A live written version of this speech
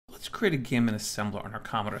let's create a game in assembler on our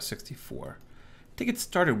Commodore 64. To get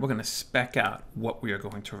started, we're going to spec out what we are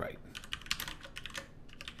going to write.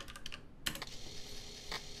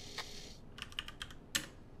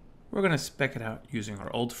 We're going to spec it out using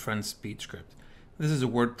our old friend SpeedScript. This is a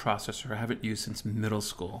word processor I haven't used since middle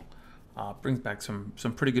school. Brings back some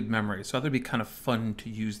pretty good memories, so I thought it'd be kind of fun to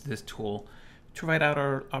use this tool to write out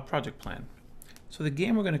our project plan. So the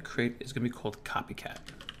game we're going to create is going to be called Copycat.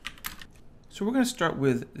 So we're going to start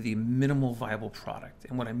with the minimal viable product,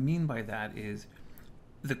 and what I mean by that is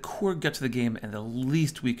the core gets to the game and the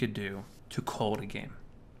least we could do to call it a game.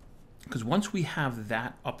 Because once we have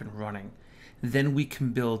that up and running, then we can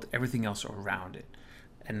build everything else around it.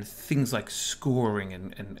 And things like scoring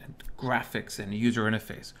and graphics and user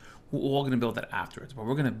interface. We're all going to build that afterwards, but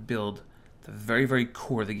we're going to build the very, very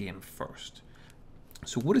core of the game first.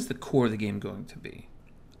 So what is the core of the game going to be?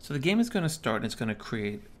 So the game is going to start and it's going to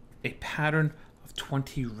create a pattern of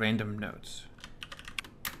 20 random notes.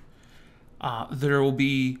 There will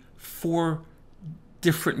be 4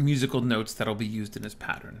 different musical notes that will be used in this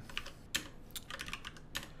pattern.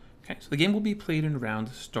 Okay, so the game will be played in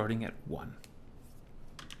rounds starting at 1.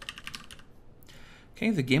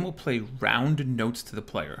 Okay, the game will play round notes to the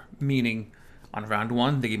player, meaning on round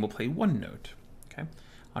 1, the game will play 1 note. Okay,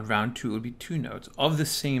 on round 2, it would be 2 notes of the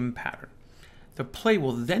same pattern. The player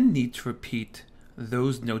will then need to repeat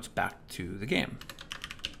those notes back to the game.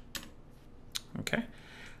 Okay,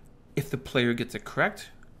 if the player gets it correct,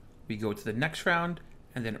 we go to the next round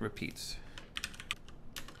and then it repeats.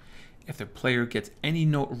 If the player gets any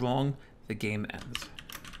note wrong, the game ends.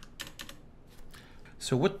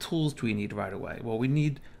 So what tools do we need right away? Well, we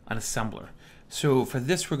need an assembler. So for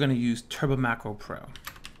this, we're going to use TurboMacro Pro.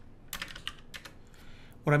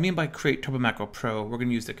 What I mean by create TurboMacro Pro, we're going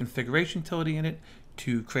to use the configuration utility in it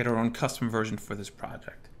to create our own custom version for this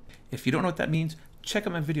project. If you don't know what that means, check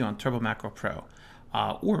out my video on TurboMacro Pro,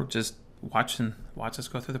 or just watch us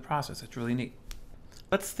go through the process. It's really neat.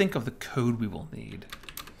 Let's think of the code we will need.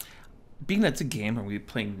 Being that it's a game and we're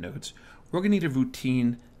playing notes, we're going to need a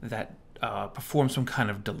routine that performs some kind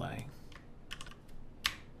of delay.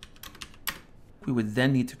 We would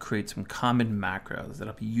then need to create some common macros that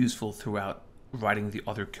will be useful throughout writing the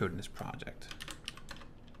other code in this project.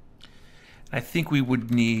 I think we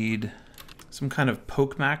would need some kind of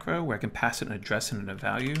poke macro where I can pass it an address and a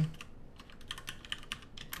value.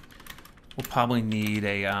 We'll probably need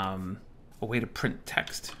a way to print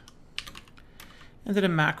text. And then a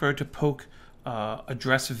macro to poke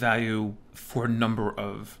address value for a number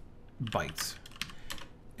of bytes.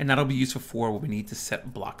 And that'll be useful for what we need to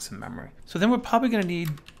set blocks in memory. So then we're probably going to need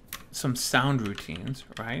some sound routines,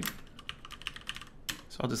 right?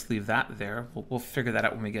 So I'll just leave that there. We'll figure that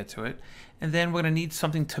out when we get to it. And then we're going to need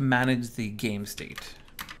something to manage the game state.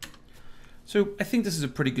 So I think this is a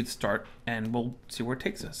pretty good start, and we'll see where it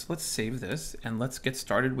takes us. Let's save this and let's get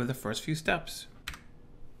started with the first few steps.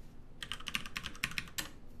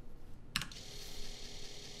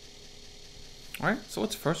 All right, so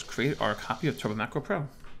let's first create our copy of TurboMacro Pro.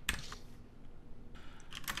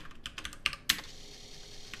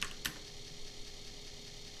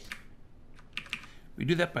 We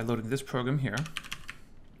do that by loading this program here.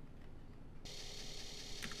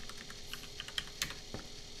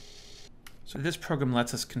 So this program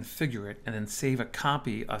lets us configure it and then save a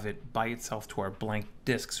copy of it by itself to our blank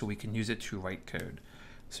disk so we can use it to write code.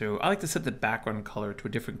 So I like to set the background color to a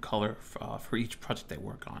different color for each project I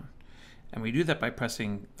work on. And we do that by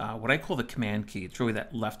pressing what I call the command key. It's really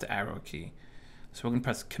that left arrow key. So we're going to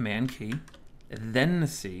press command key, then the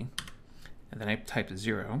C, and then I type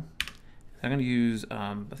 0. I'm going to use,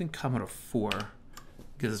 I think Commodore 4,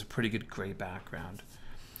 gives us a pretty good gray background.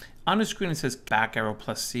 On the screen it says back arrow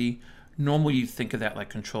plus C. Normally you'd think of that like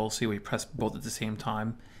Control C, where you press both at the same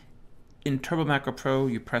time. In TurboMacro Pro,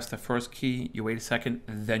 you press the first key, you wait a second,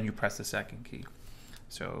 then you press the second key.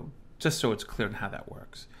 So just so it's clear on how that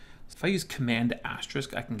works. If I use Command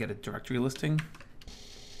asterisk, I can get a directory listing.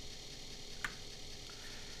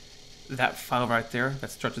 That file right there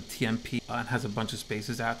that starts with TMP and has a bunch of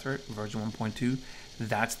spaces after it, version 1.2,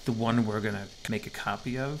 that's the one we're going to make a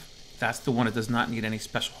copy of. That's the one that does not need any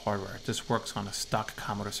special hardware. It just works on a stock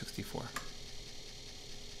Commodore 64.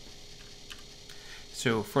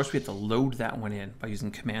 So first we have to load that one in by using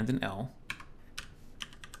Command and L.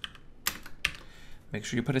 Make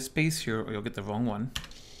sure you put a space here or you'll get the wrong one.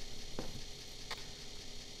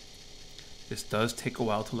 This does take a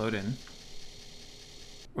while to load in.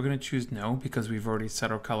 We're going to choose no because we've already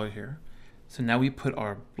set our color here. So now we put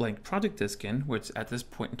our blank project disk in, which at this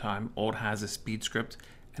point in time, all it has is SpeedScript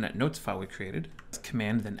and that notes file we created.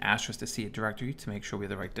 Command then asterisk to see a directory to make sure we have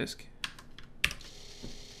the right disk.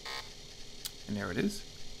 And there it is.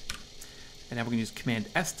 And now we're going to use Command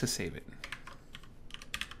S to save it.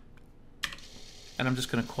 And I'm just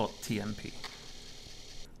going to call it TMP.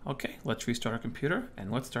 Okay, let's restart our computer and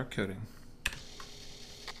let's start coding.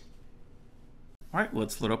 All right,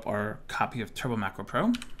 let's load up our copy of Turbo Macro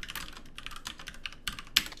Pro.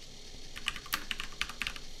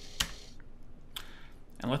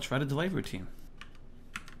 And let's write a delay routine.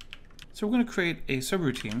 So we're going to create a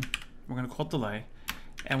subroutine. We're going to call it delay.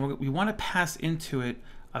 And we want to pass into it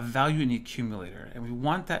a value in the accumulator. And we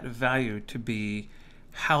want that value to be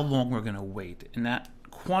how long we're going to wait. And that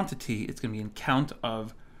quantity is going to be in count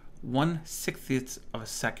of 1/60th of a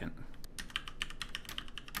second.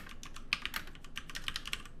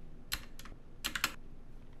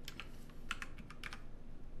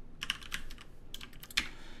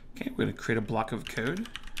 Okay, we're going to create a block of code.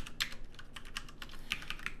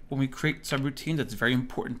 When we create subroutines, it's very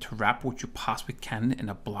important to wrap what you possibly can in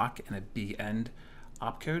a block and a B-end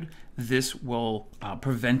opcode. This will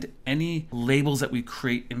prevent any labels that we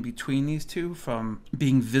create in between these two from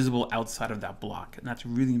being visible outside of that block. And that's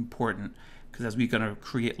really important because as we're going to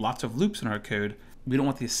create lots of loops in our code, we don't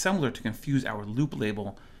want the assembler to confuse our loop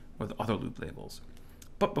label with other loop labels.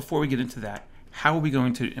 But before we get into that, how are we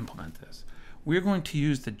going to implement this? We're going to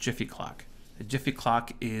use the Jiffy clock. The Jiffy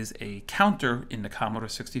clock is a counter in the Commodore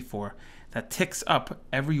 64 that ticks up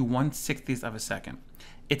every 1/60th of a second.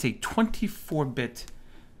 It's a 24-bit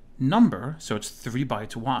number, so it's 3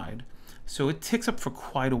 bytes wide. So it ticks up for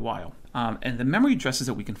quite a while. And the memory addresses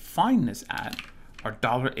that we can find this at are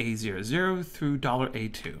 $A00 through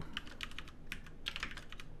 $A2.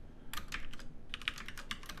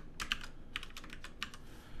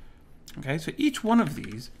 Okay, so each one of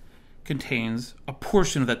these contains a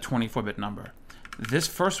portion of that 24-bit number. This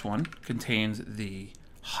first one contains the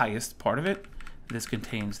highest part of it. This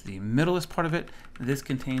contains the middlest part of it. This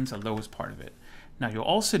contains the lowest part of it. Now you'll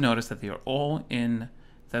also notice that they are all in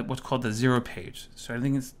what's called the 0 page. So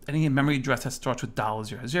any memory address that starts with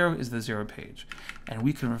 $00 is the 0 page. And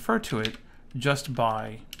we can refer to it just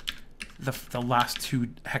by the last 2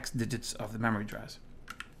 hex digits of the memory address.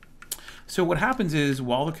 So what happens is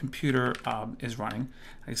while the computer is running,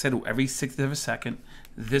 like I said, every 60th of a second,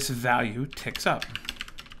 this value ticks up.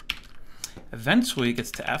 Eventually it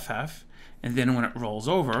gets to FF, and then when it rolls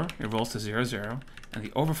over, it rolls to 00, and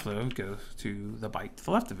the overflow goes to the byte to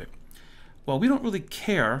the left of it. Well, we don't really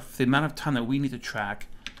care for the amount of time that we need to track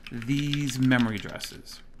these memory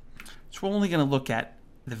addresses. So we're only going to look at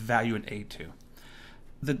the value in A2.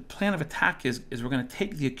 The plan of attack is we're going to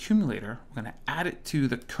take the accumulator, we're going to add it to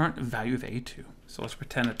the current value of A2. So let's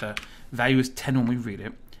pretend that the value is 10 when we read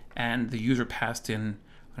it, and the user passed in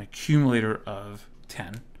an accumulator of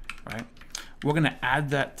 10, right? We're going to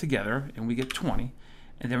add that together, and we get 20.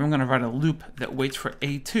 And then we're going to write a loop that waits for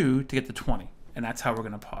A2 to get to 20. And that's how we're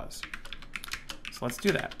going to pause. So let's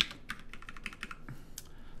do that.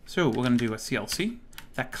 So we're going to do a CLC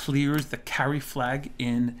that clears the carry flag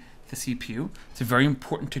in the CPU. It's very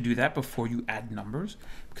important to do that before you add numbers,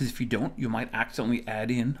 because if you don't, you might accidentally add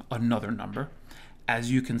in another number. As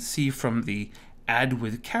you can see from the add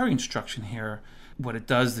with carry instruction here, what it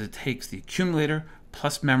does is it takes the accumulator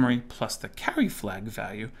plus memory plus the carry flag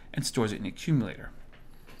value and stores it in the accumulator.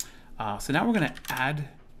 So now we're going to add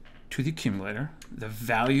to the accumulator the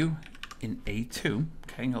value in A2.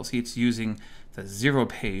 Okay, and you'll see it's using the 0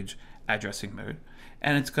 page addressing mode,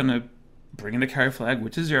 and it's going to bring in the carry flag,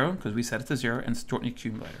 which is 0 because we set it to 0, and store it in the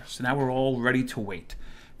accumulator. So now we're all ready to wait.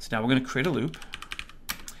 So now we're going to create a loop,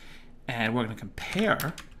 and we're going to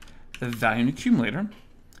compare the value in the accumulator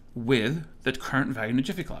with the current value in the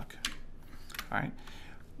Jiffy clock. All right.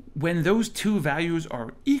 When those two values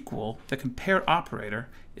are equal, the compare operator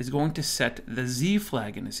is going to set the Z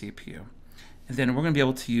flag in the CPU. And then we're going to be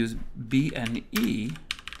able to use B and E,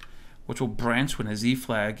 which will branch when a Z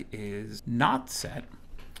flag is not set,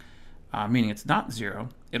 meaning it's not 0,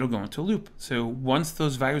 it'll go into a loop. So once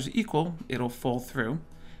those values are equal, it'll fall through.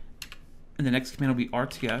 And the next command will be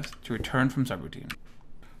RTS to return from subroutine.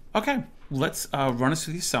 Okay, let's run us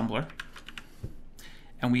through the assembler.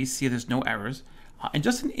 And we see there's no errors. And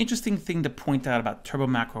just an interesting thing to point out about Turbo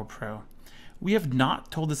Macro Pro, we have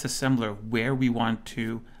not told this assembler where we want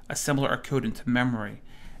to assemble our code into memory.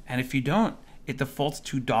 And if you don't, it defaults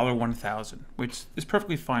to $1000, which is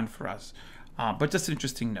perfectly fine for us. But just an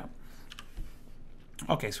interesting note.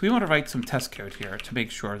 Okay, so we want to write some test code here to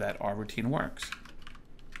make sure that our routine works.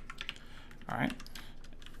 All right,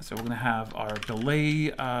 so we're going to have our delay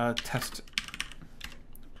test.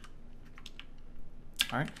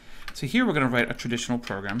 All right, So here we're going to write a traditional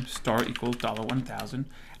program, star equals $1000.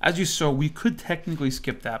 As you saw, we could technically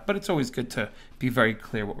skip that, but it's always good to be very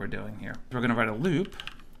clear what we're doing here. We're going to write a loop,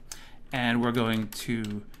 and we're going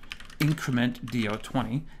to increment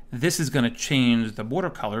DO20. This is going to change the border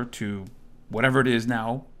color to whatever it is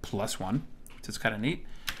now, +1. So it's kind of neat.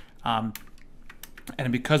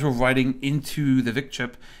 And because we're writing into the VIC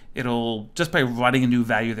chip, it'll, just by writing a new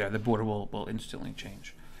value there, the border will instantly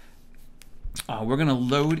change. We're going to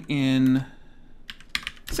load in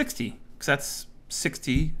 60, because that's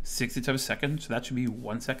 60 times a second, so that should be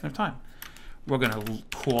 1 second of time. We're going to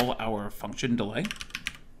call our function delay.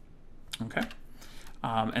 Okay.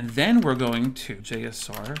 And then we're going to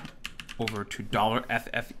JSR over to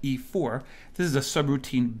 $FFE4. This is a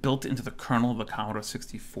subroutine built into the kernel of the Commodore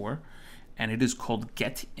 64, and it is called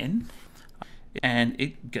getIn, and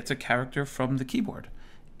it gets a character from the keyboard.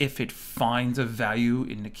 If it finds a value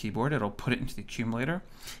in the keyboard, it'll put it into the accumulator.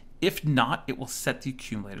 If not, it will set the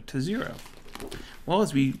accumulator to 0. Well,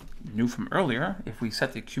 as we knew from earlier, if we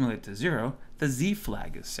set the accumulator to 0, the Z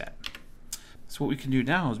flag is set. So what we can do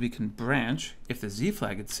now is we can branch, if the Z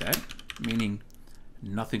flag is set, meaning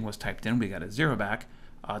nothing was typed in, we got a 0 back,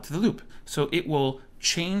 to the loop. So it will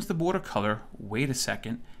change the border color, wait a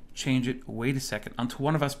second, change it, wait a second, until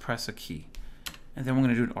one of us press a key. And then we're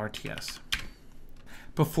going to do an RTS.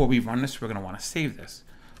 Before we run this, we're going to want to save this.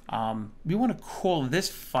 We want to call this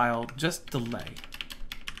file just delay.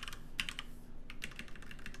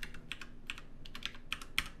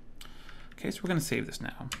 Okay, so we're going to save this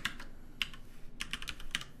now.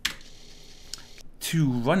 To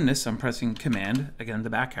run this, I'm pressing Command, again the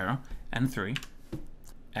back arrow, and 3,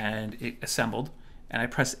 and it assembled. And I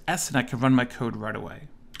press S and I can run my code right away.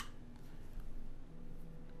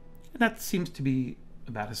 And that seems to be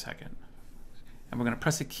about a second. And we're going to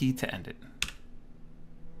press a key to end it.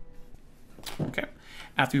 Okay.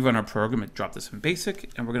 After we run our program, it dropped this in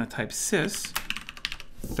BASIC, and we're going to type sys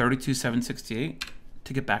 32768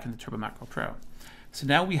 to get back into Turbo Macro Pro. So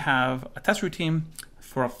now we have a test routine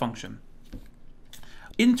for a function.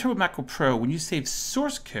 In Turbo Macro Pro, when you save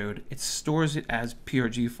source code, it stores it as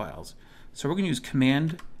PRG files. So we're going to use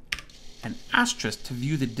Command and asterisk to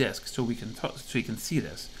view the disk so we can see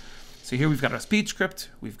this. So here we've got our SpeedScript,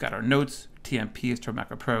 we've got our notes, TMP is Turbo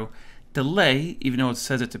Macro Pro. Delay, even though it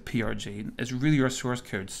says it's a PRG, is really our source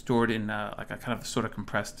code stored in like a kind of sort of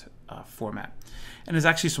compressed format. And there's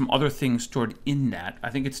actually some other things stored in that. I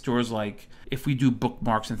think it stores like if we do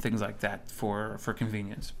bookmarks and things like that for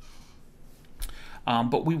convenience.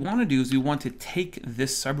 But what we want to do is we want to take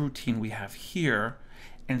this subroutine we have here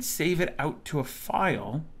and save it out to a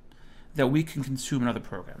file that we can consume in other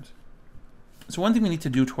programs. So one thing we need to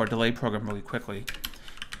do to our delay program really quickly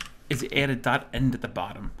is add a .end at the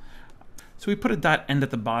bottom. So we put a .end at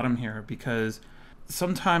the bottom here because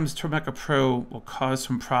sometimes Turbo Macro Pro will cause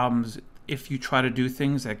some problems if you try to do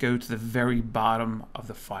things that go to the very bottom of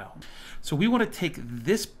the file. So we want to take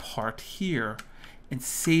this part here and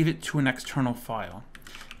save it to an external file,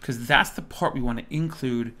 because that's the part we want to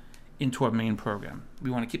include into our main program. We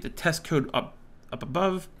want to keep the test code up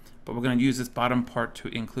above, but we're going to use this bottom part to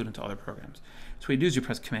include into other programs. So what you do is you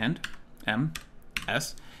press Command M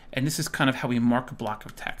S, and this is kind of how we mark a block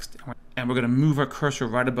of text. And we're going to move our cursor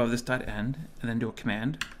right above this .end, and then do a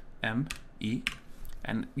Command M E,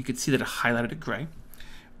 and you can see that it highlighted it gray.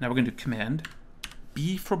 Now we're going to do Command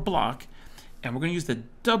B for block, and we're going to use the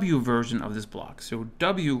W version of this block. So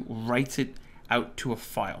W writes it out to a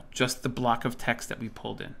file, just the block of text that we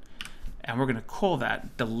pulled in. And we're going to call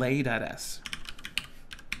that delay.s.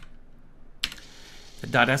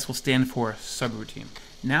 The .s will stand for subroutine.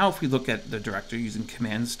 Now if we look at the directory using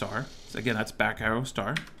Command star, so again that's back arrow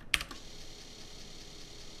star,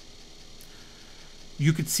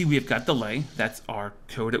 you could see we've got delay. That's our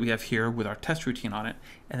code that we have here with our test routine on it.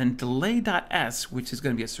 And then delay.s, which is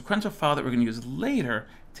going to be a sequential file that we're going to use later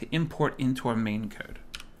to import into our main code.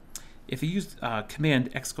 If you use Command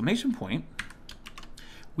exclamation point,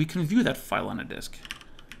 we can view that file on a disk.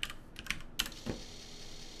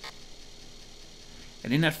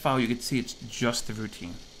 And in that file, you can see it's just the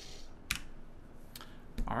routine.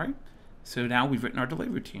 All right, so now we've written our delay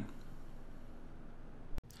routine.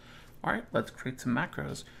 All right, let's create some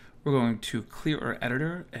macros. We're going to clear our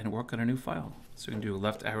editor and work on a new file. So we can do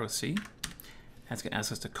left arrow C. That's going to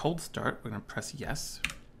ask us to cold start. We're going to press yes.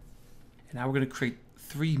 And now we're going to create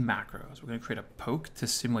 3 macros. We're going to create a poke to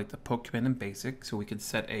simulate the poke command in BASIC, so we can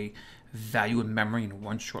set a value in memory in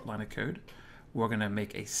one short line of code. We're going to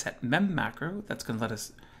make a set mem macro that's going to let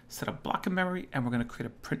us set a block of memory, and we're going to create a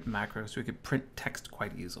print macro so we can print text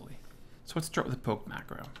quite easily. So let's start with the poke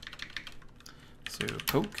macro. So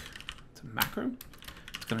poke, it's a macro.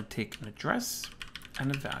 It's going to take an address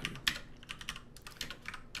and a value.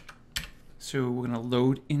 So we're going to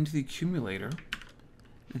load into the accumulator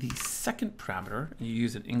the second parameter, and you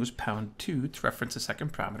use an English #2 to reference the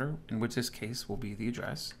second parameter, in which this case will be the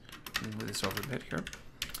address. Move this over a bit here.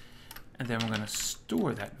 And then we're going to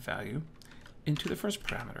store that value into the first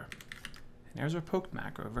parameter. And there's our poke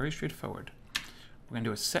macro, very straightforward. We're going to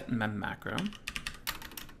do a set mem macro.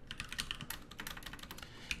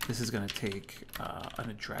 This is going to take an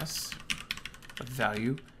address, a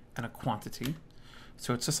value, and a quantity.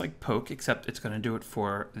 So it's just like poke, except it's going to do it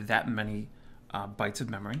for that many bytes of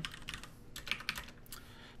memory.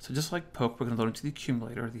 So just like poke, we're going to load into the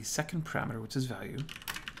accumulator the second parameter, which is value.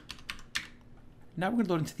 Now we're going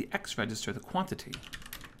to load into the X register the quantity,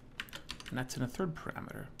 and that's in a third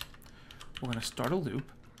parameter. We're going to start a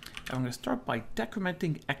loop, and we're going to start by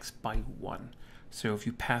decrementing X by 1. So if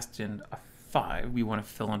you passed in a 5, we want to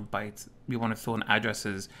fill in bytes, we want to fill in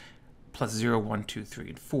addresses plus 0, 1, 2, 3,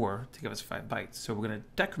 and 4 to give us 5 bytes. So we're going to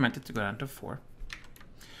decrement it to go down to 4.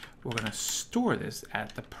 We're going to store this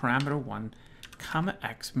at the parameter 1, comma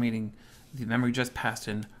X, meaning the memory just passed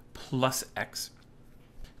in plus X,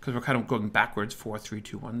 because we're kind of going backwards, 4, 3,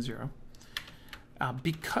 2, 1, 0.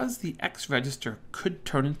 Because the X register could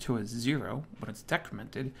turn into a 0 when it's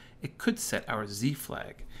decremented, it could set our Z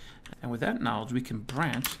flag. And with that knowledge, we can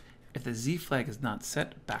branch if the Z flag is not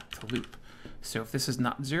set back to loop. So if this is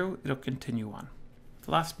not 0, it'll continue on.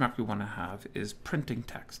 The last mark we want to have is printing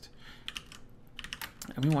text.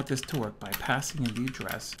 And we want this to work by passing in the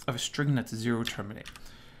address of a string that's 0 terminate.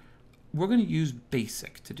 We're going to use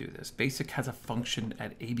BASIC to do this. BASIC has a function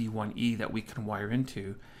at AB1E that we can wire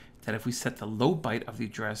into, that if we set the low byte of the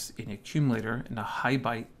address in the accumulator and the high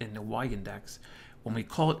byte in the Y index, when we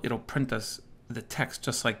call it, it'll print us the text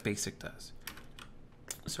just like BASIC does.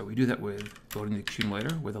 So we do that with loading the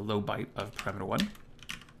accumulator with a low byte of parameter 1,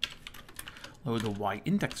 load the Y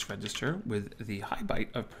index register with the high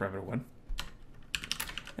byte of parameter 1,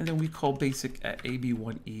 and then we call BASIC at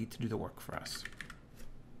AB1E to do the work for us.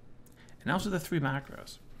 And those are the 3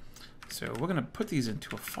 macros. So we're going to put these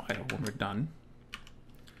into a file when we're done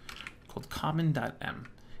called common.m.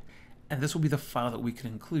 And this will be the file that we can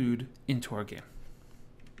include into our game.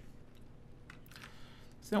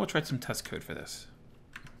 So now we'll try some test code for this.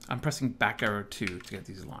 I'm pressing back arrow 2 to get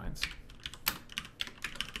these lines.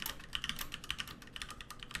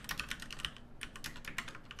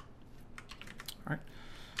 All right.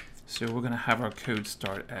 So we're going to have our code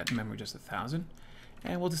start at memory just 1000.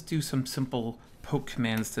 And we'll just do some simple poke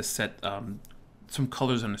commands to set some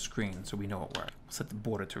colors on the screen so we know it works. We'll set the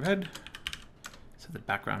border to red, set the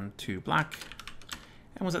background to black,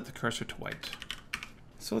 and we'll set the cursor to white.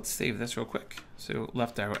 So let's save this real quick. So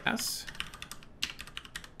left arrow S.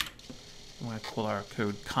 I'm going to call our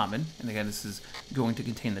code common. And again, this is going to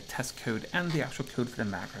contain the test code and the actual code for the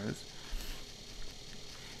macros.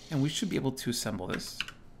 And we should be able to assemble this.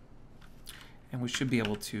 And we should be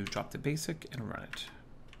able to drop the BASIC and run it.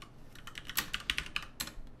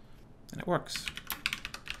 And it works.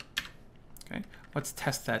 Okay, let's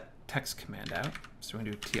test that text command out. So we're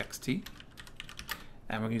going to do txt.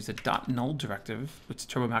 And we're going to use the .null directive, which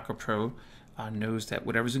Turbo Macro Pro knows that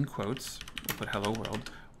whatever's in quotes, we'll put hello world,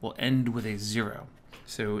 will end with a 0.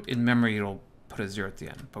 So in memory, it'll put a 0 at the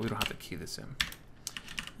end, but we don't have to key this in.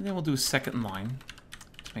 And then we'll do a second line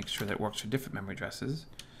to make sure that it works for different memory addresses.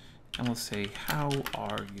 And we'll say, how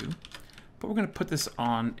are you? But we're going to put this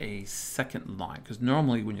on a second line, because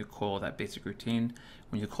normally when you call that basic routine,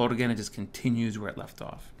 when you call it again, it just continues where it left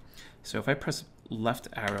off. So if I press left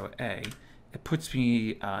arrow A, it puts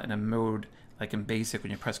me in a mode like in BASIC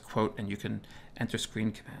when you press quote and you can enter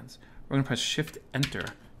screen commands. We're going to press Shift Enter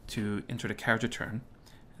to enter the character turn, and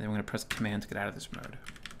then we're going to press Command to get out of this mode.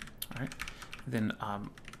 All right. Then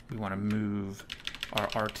we want to move our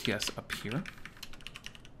RTS up here.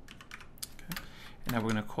 And now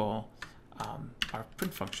we're going to call our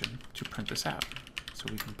print function to print this out. So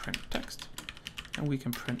we can print text, and we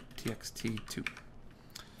can print txt too.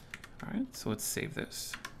 All right, so let's save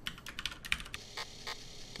this.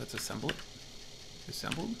 Let's assemble it.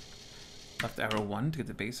 Assembled. Left arrow 1 to get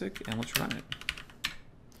the BASIC, and let's run it.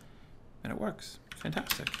 And it works.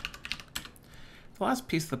 Fantastic. The last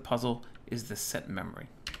piece of the puzzle is the set memory.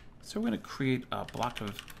 So we're going to create a block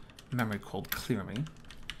of memory called clear me.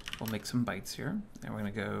 We'll make some bytes here, and we're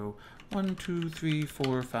going to go 1, 2, 3,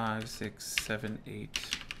 4, 5, 6, 7, 8,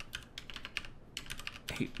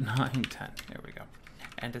 9, 10. There we go.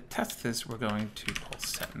 And to test this, we're going to call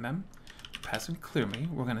setMem, pass in clear me.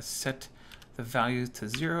 We're going to set the values to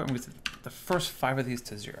 0, and we set the first 5 of these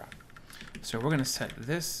to 0. So we're going to set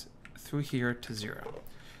this through here to 0.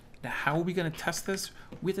 Now, how are we going to test this?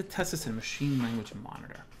 We have to test this in a machine language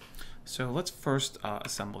monitor. So let's first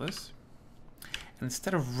assemble this. And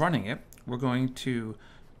instead of running it, we're going to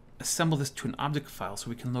assemble this to an object file so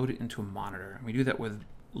we can load it into a monitor. And we do that with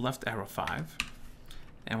left arrow 5.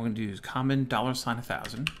 And we're going to use common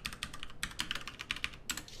 $1000.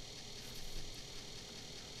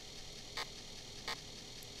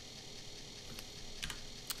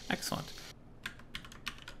 Excellent.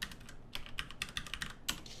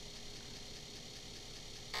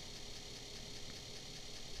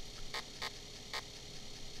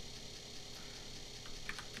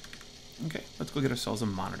 Okay, let's go get ourselves a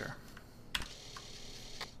monitor.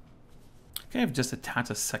 Okay, I've just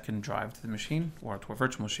attached a second drive to the machine, or to a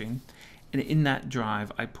virtual machine, and in that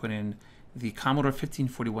drive I put in the Commodore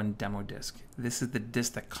 1541 demo disk. This is the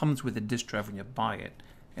disk that comes with the disk drive when you buy it,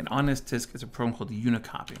 and on this disk is a program called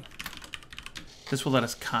Unicopy. This will let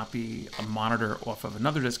us copy a monitor off of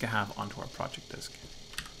another disk I have onto our project disk.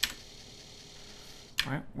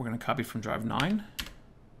 All right, we're going to copy from drive 9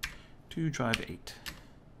 to drive 8.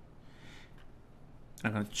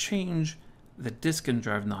 I'm going to change the disk in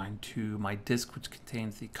drive 9 to my disk which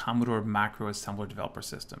contains the Commodore Macro Assembler Developer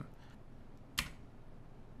System.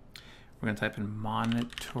 We're going to type in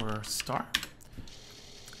monitor star.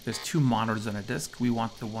 There's 2 monitors on a disk. We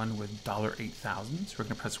want the one with $8000, so we're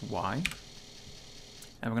going to press Y.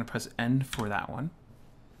 And we're going to press N for that one.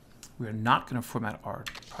 We are not going to format our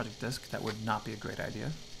project disk. That would not be a great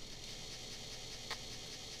idea.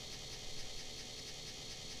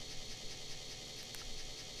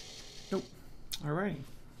 Nope. Alrighty.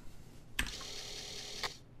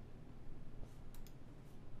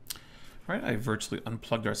 Alright, I virtually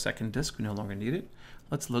unplugged our second disk. We no longer need it.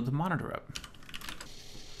 Let's load the monitor up.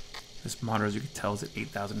 This monitor, as you can tell, is at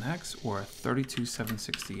 8000 hex or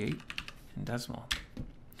 32768 in decimal.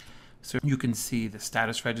 So you can see the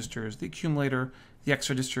status registers, the accumulator, the X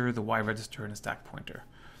register, the Y register, and a stack pointer.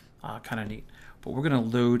 Kind of neat. But we're going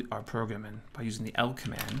to load our program in by using the L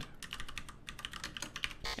command.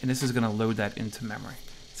 And this is going to load that into memory.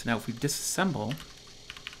 So now if we disassemble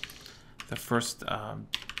the first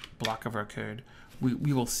block of our code,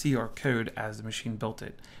 we will see our code as the machine built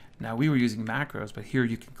it. Now we were using macros, but here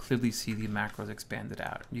you can clearly see the macros expanded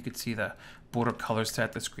out. You can see the border color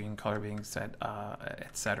set, the screen color being set,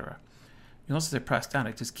 etc. You'll also press down,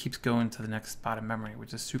 it just keeps going to the next spot of memory,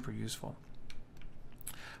 which is super useful.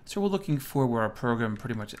 So we're looking for where our program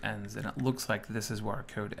pretty much ends, and it looks like this is where our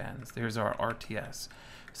code ends. There's our RTS.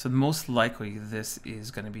 So most likely this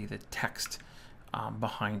is going to be the text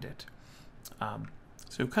behind it.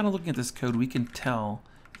 So kind of looking at this code, we can tell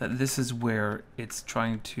that this is where it's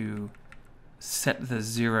trying to set the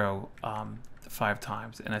 0 5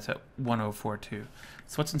 times, and it's at 1042.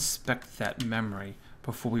 So let's inspect that memory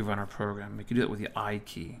before we run our program. We can do it with the I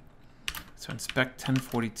key. So inspect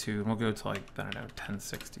 1042, and we'll go to, like, I don't know,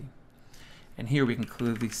 1060. And here we can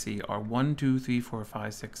clearly see our 1, 2, 3, 4,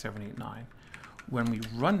 5, 6, 7, 8, 9. When we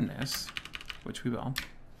run this, which we will,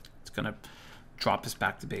 it's going to drop us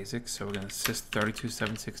back to basics. So we're going to sys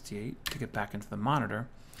 32768 to get back into the monitor.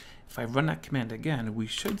 If I run that command again, we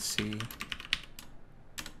should see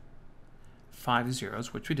 5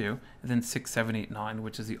 zeros, which we do, and then 6, 7, 8, 9,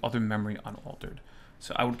 which is the other memory unaltered.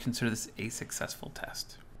 So I would consider this a successful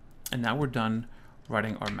test. And now we're done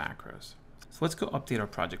writing our macros. So let's go update our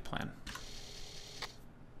project plan.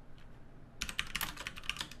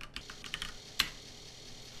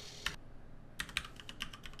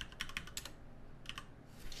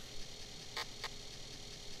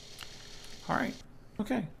 All right,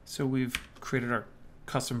 okay, so we've created our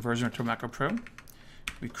custom version of Macro Pro.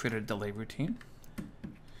 We created a delay routine.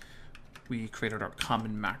 We created our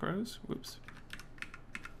common macros. Whoops.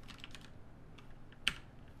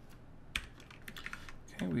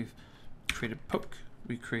 Okay, we've created poke,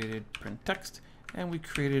 we created print text, and we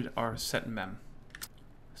created our set mem.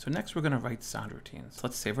 So next we're going to write sound routines.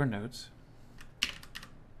 Let's save our notes.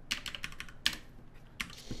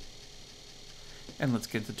 And let's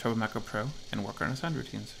get into Macro Pro and work on our sound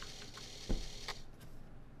routines.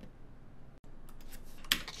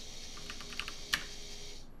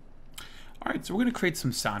 All right, so we're going to create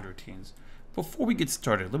some sound routines. Before we get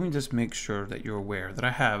started, let me just make sure that you're aware that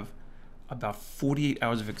I have about 48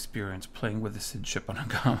 hours of experience playing with the SID chip on a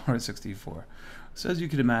Commodore 64. So as you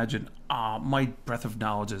can imagine, my breadth of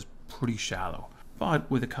knowledge is pretty shallow.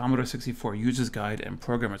 But with the Commodore 64 User's Guide and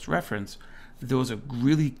Programmer's Reference, there was a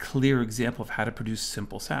really clear example of how to produce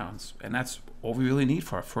simple sounds. And that's all we really need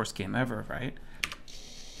for our first game ever, right?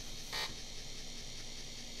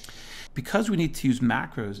 Because we need to use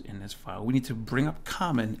macros in this file, we need to bring up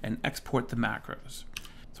common and export the macros.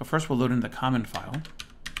 So first we'll load in the common file.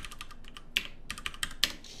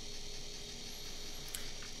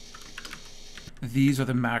 these are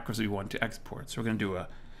the macros that we want to export. So we're going to do a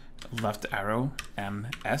left arrow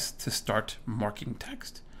MS to start marking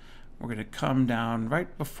text. We're going to come down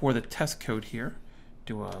right before the test code here,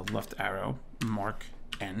 do a left arrow mark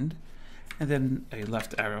end, and then a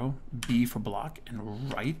left arrow B for block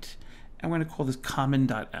and right, and we're going to call this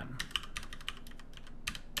common.m.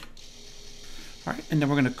 All right, and then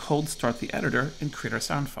we're going to cold start the editor and create our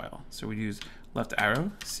sound file. So we use left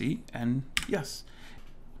arrow C and yes.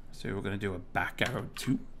 So we're going to do a back arrow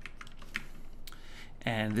 2.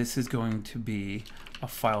 And this is going to be a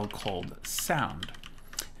file called sound.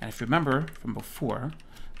 And if you remember from before,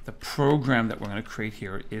 the program that we're going to create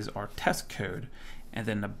here is our test code. And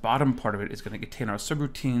then the bottom part of it is going to contain our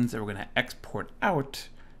subroutines that we're going to export out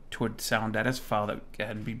to a sound.s file that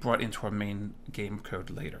can be brought into our main game code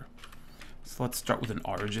later. So let's start with an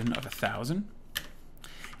origin of 1000.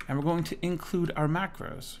 And we're going to include our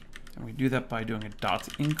macros. And we do that by doing a dot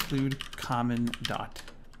include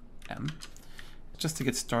common.m. Just to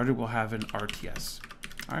get started, we'll have an RTS.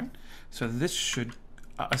 All right, so this should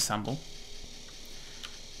assemble.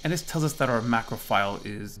 And this tells us that our macro file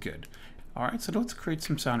is good. All right, so let's create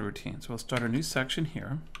some sound routines. So we'll start a new section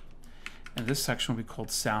here. And this section will be called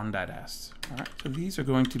sound.s. All right, so these are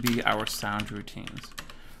going to be our sound routines.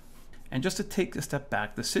 And just to take a step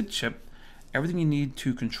back, the SID chip, everything you need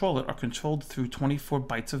to control it are controlled through 24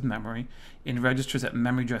 bytes of memory in registers at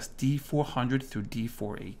memory address D400 through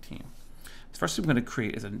D418. The first thing we're going to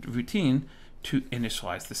create is a routine to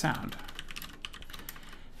initialize the sound.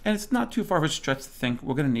 And it's not too far of a stretch to think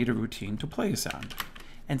we're going to need a routine to play a sound.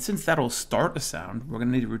 And since that'll start a sound, we're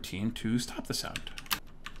going to need a routine to stop the sound.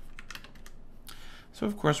 So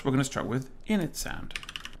of course we're going to start with init sound.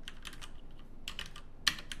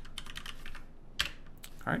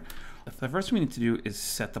 All right. The first thing we need to do is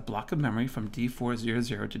set the block of memory from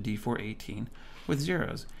D400 to D418 with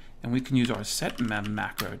zeros. And we can use our setmem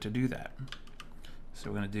macro to do that. So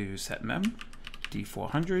we're going to do setmem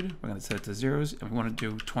D400, we're going to set it to zeros, and we want to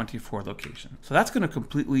do 24 location. So that's going to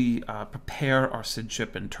completely prepare our SID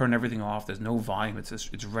chip and turn everything off. There's no volume,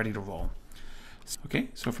 it's ready to roll. Okay,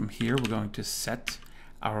 so from here we're going to set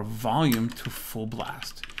our volume to full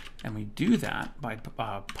blast. And we do that by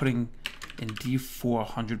putting in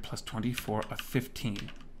D400 plus 24 a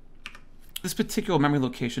 15. This particular memory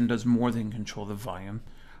location does more than control the volume,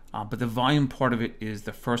 but the volume part of it is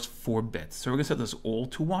the first 4 bits. So we're going to set this all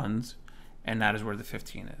to 1s, and that is where the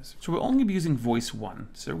 15 is. So we'll only be using voice 1.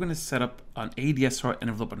 So we're going to set up an ADSR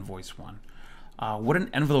envelope on voice 1. What an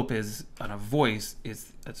envelope is on a voice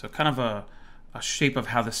is it's a kind of a shape of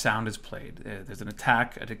how the sound is played. There's an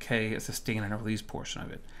attack, a decay, a sustain, and a release portion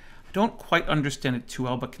of it. I don't quite understand it too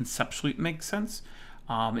well, but conceptually it makes sense.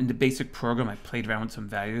 In the basic program, I played around with some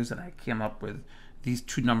values and I came up with these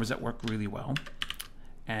 2 numbers that work really well.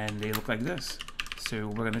 And they look like this. So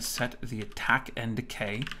we're going to set the attack and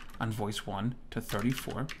decay on voice 1 to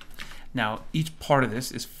 34. Now, each part of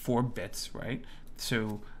this is 4 bits, right?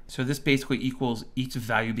 So this basically equals each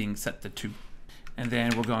value being set to 2. And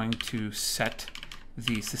then we're going to set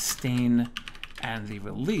the sustain and the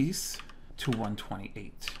release to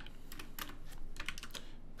 128.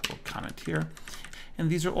 Put a little comment here. And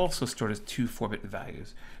these are also stored as 2 4-bit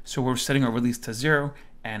values. So we're setting our release to 0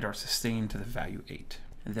 and our sustain to the value 8.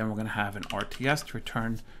 And then we're going to have an RTS to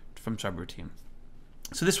return from subroutine.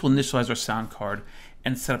 So this will initialize our sound card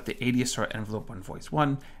and set up the ADSR envelope on voice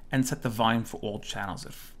 1 and set the volume for all channels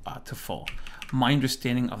to full. My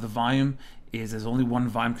understanding of the volume is there's only one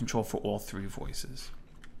volume control for all 3 voices.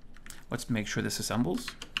 Let's make sure this assembles.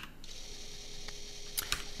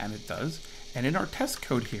 And it does. And in our test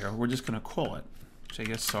code here, we're just going to call it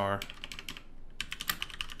JSR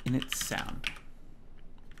init sound.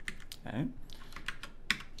 Okay.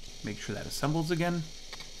 Make sure that assembles again.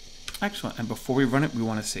 Excellent. And before we run it, we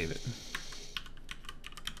want to save it.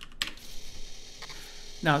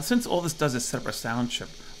 Now, since all this does is set up our sound chip,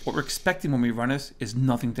 what we're expecting when we run this is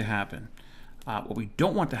nothing to happen. What we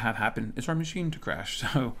don't want to have happen is our machine to crash.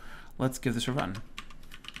 So let's give this a run.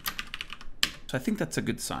 So I think that's a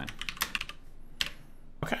good sign.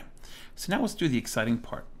 Okay, so now let's do the exciting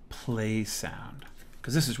part, play sound,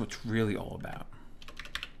 because this is what's really all about.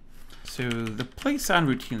 So the play sound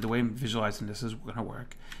routine, the way I'm visualizing this is going to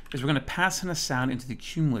work, is we're going to pass in a sound into the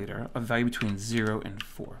accumulator of value between 0 and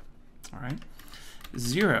 4. All right,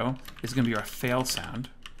 0 is going to be our fail sound,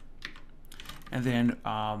 and then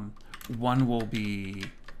 1 will be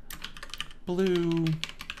blue.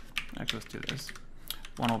 Actually, let's do this.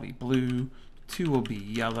 1 will be blue, 2 will be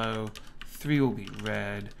yellow, 3 will be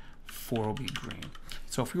red, 4 will be green.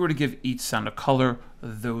 So if we were to give each sound a color,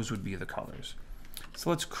 those would be the colors. So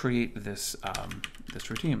let's create this, this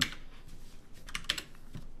routine.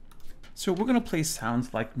 So we're going to play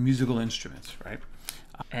sounds like musical instruments, right?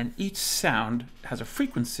 And each sound has a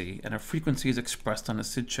frequency, and a frequency is expressed on a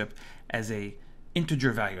SID chip as a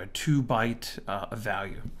integer value, a 2-byte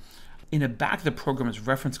value. In the back of the program's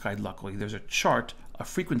reference guide, luckily, there's a chart of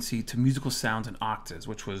frequency to musical sounds in octaves,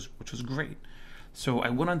 which was great. So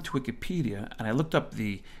I went onto Wikipedia and I looked up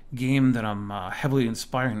the game that I'm heavily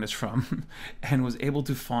inspiring this from and was able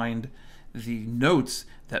to find the notes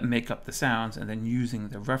that make up the sounds, and then using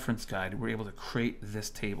the reference guide, we're able to create this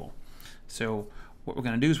table. So what we're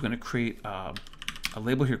going to do is we're going to create a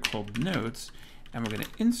label here called notes, and we're going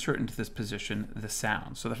to insert into this position the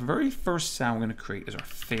sound. So the very first sound we're going to create is our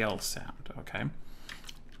fail sound, okay?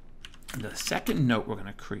 The second note we're going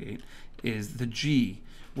to create is the G,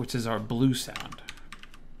 which is our blue sound.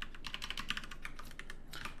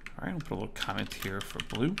 All right, I'll put a little comment here for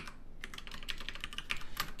blue.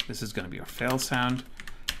 This is going to be our fail sound.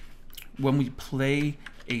 When we play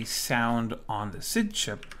a sound on the SID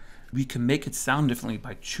chip, we can make it sound differently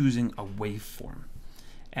by choosing a waveform.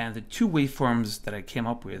 And the two waveforms that I came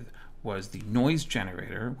up with was the noise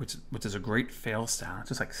generator, which is a great fail sound. It's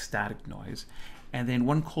just like static noise. And then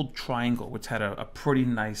one called triangle, which had a pretty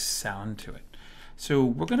nice sound to it. So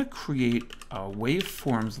we're going to create a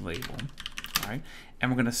waveforms label, all right?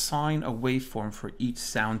 And we're going to assign a waveform for each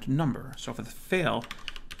sound number. So for the fail,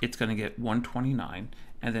 it's going to get 129.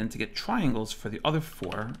 And then to get triangles for the other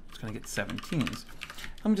four, it's going to get 17s.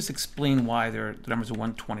 Let me just explain why the numbers are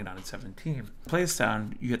 129 and 17. To play a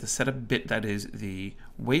sound, you have to set a bit that is the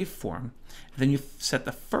waveform. Then you set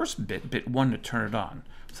the first bit, bit 1, to turn it on.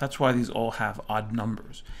 So that's why these all have odd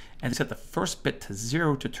numbers. And set the first bit to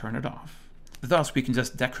 0 to turn it off. Thus, we can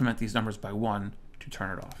just decrement these numbers by 1 to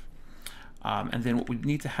turn it off. And then what we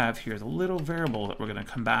need to have here is a little variable that we're going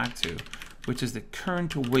to come back to, which is the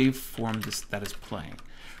current waveform that is playing.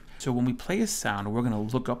 So when we play a sound, we're going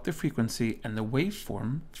to look up the frequency and the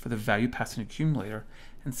waveform for the value passed in the accumulator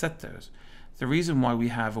and set those. The reason why we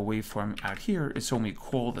have a waveform out here is so when we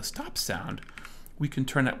call the stop sound, we can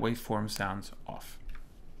turn that waveform sounds off.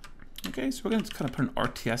 Okay, so we're going to kind of put an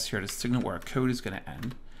RTS here to signal where our code is going to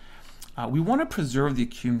end. We want to preserve the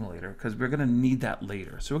accumulator because we're going to need that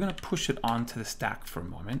later. So we're going to push it onto the stack for a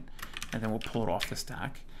moment, and then we'll pull it off the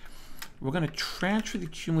stack. We're going to transfer the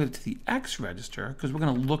accumulator to the X register because we're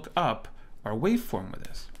going to look up our waveform with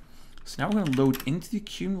this. So now we're going to load into the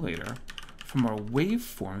accumulator from our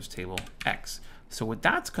waveforms table X. So what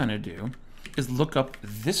that's going to do is look up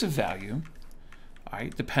this value, all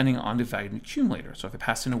right, depending on the value in the accumulator. So if I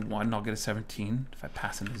pass in a 1, I'll get a 17. If I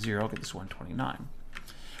pass in a 0, I'll get this 129.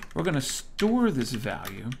 We're going to store this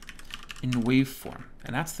value in waveform,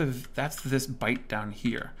 and that's this byte down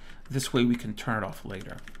here. This way we can turn it off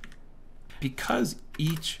later. Because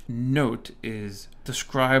each note is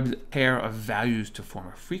described a pair of values to form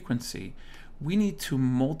a frequency, we need to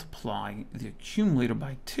multiply the accumulator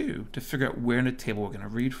by 2 to figure out where in the table we're going to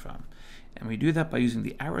read from. And we do that by using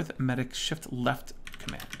the arithmetic shift left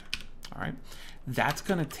command. All right, that's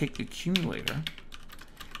going to take the accumulator,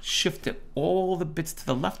 shift it all the bits to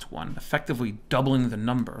the left one, effectively doubling the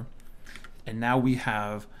number. And now we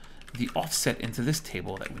have the offset into this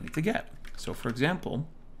table that we need to get. So for example,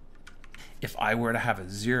 if I were to have a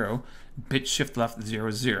 0, bit shift left 0,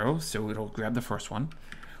 0, so it'll grab the first one.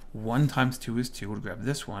 1 times 2 is 2, would grab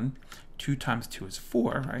this one. 2 times 2 is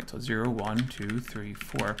 4, right? So 0, 1, 2, 3,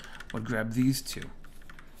 4 would grab these two.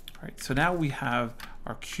 All right, so now we have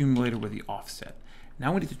our accumulator with the offset.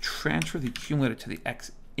 Now we need to transfer the accumulator to the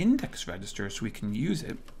X index register so we can use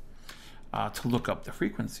it to look up the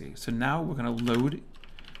frequency. So now we're going to load,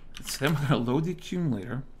 we're going to load the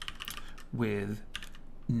accumulator with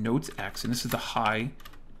notes X, and this is the high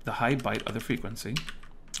byte of the frequency.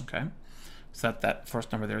 Okay, so that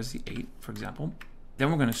first number there is the 8, for example. Then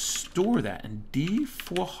we're going to store that in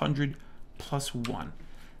D400 plus 1.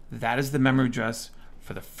 That is the memory address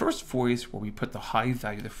for the first voice where we put the high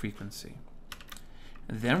value of the frequency.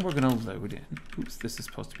 Then we're going to load in, oops, this is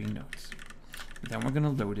supposed to be notes. Then we're going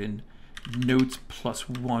to load in notes plus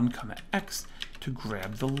 1 comma X to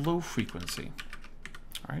grab the low frequency.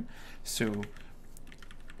 All right, so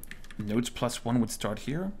notes plus 1 would start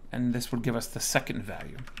here, and this would give us the second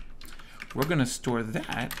value. We're going to store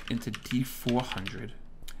that into D400,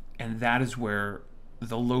 and that is where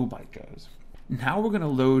the low byte goes. Now we're going to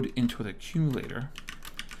load into the accumulator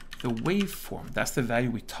the waveform. That's the value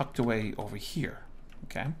we tucked away over here,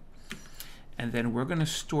 okay? And then we're going to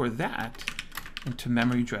store that into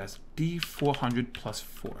memory address D400 plus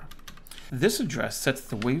 4. This address sets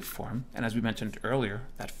the waveform, and as we mentioned earlier,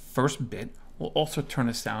 that first bit will also turn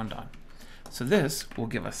a sound on. So this will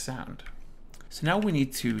give us sound. So now we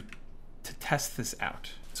need to test this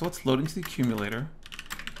out. So let's load into the accumulator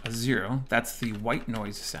a 0. That's the white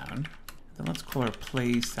noise sound. Then let's call our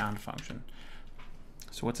play sound function.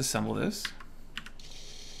 So let's assemble this.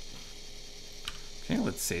 Okay,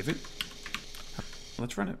 let's save it.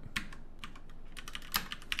 Let's run it.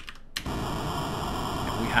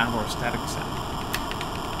 And we have our static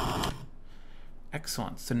sound.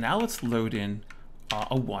 Excellent. So now let's load in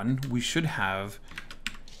a 1. We should have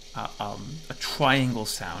a triangle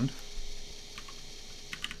sound.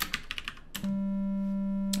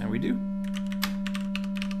 And we do.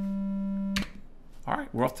 All right,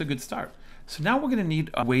 we're off to a good start. So now we're going to need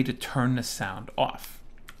a way to turn the sound off.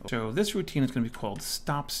 So this routine is going to be called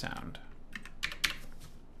stop sound.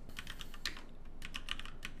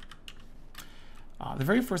 The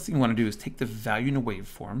very first thing you want to do is take the value in a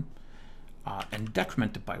waveform and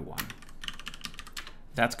decrement it by 1.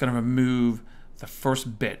 That's going to remove the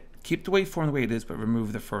first bit. Keep the waveform the way it is, but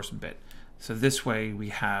remove the first bit. So this way we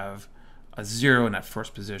have a 0 in that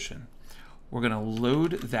first position. We're going to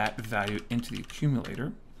load that value into the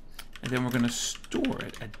accumulator, and then we're going to store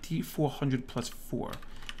it at D400 plus 4.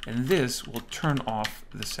 And this will turn off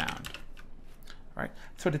the sound. All right.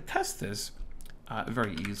 So to test this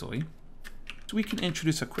very easily, so we can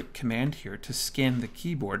introduce a quick command here to scan the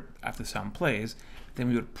keyboard after the sound plays. Then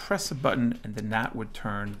we would press a button, and then that would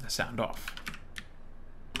turn the sound off.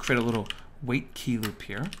 Create a little wait key loop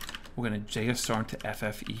here. We're going to JSR into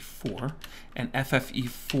FFE4, and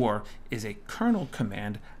FFE4 is a kernel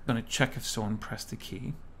command. I'm going to check if someone pressed the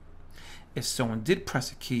key. If someone did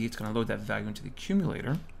press a key, it's going to load that value into the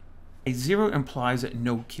accumulator. A 0 implies that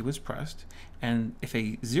no key was pressed, and if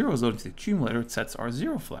a 0 is loaded to the accumulator, it sets our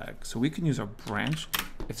 0 flag. So we can use our branch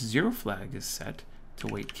if 0 flag is set to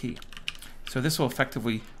wait key. So this will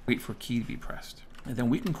effectively wait for key to be pressed. And then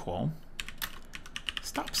we can call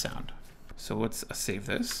stop sound. So let's save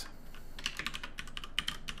this.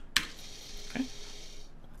 Okay.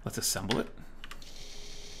 Let's assemble it.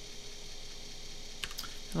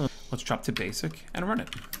 Let's drop to basic and run it.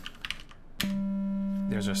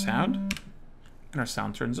 There's our sound, and our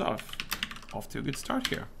sound turns off. Off to a good start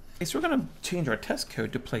here. Okay, so we're going to change our test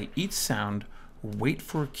code to play each sound, wait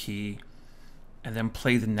for a key, and then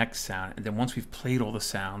play the next sound. And then once we've played all the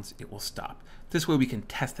sounds, it will stop. This way we can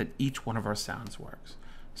test that each one of our sounds works.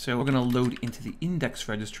 So we're going to load into the index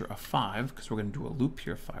register of 5, because we're going to do a loop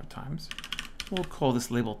here 5 times. We'll call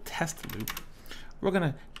this label test loop. We're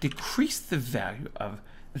going to decrease the value of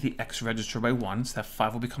the X register by 1, so that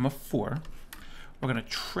 5 will become a 4. We're going to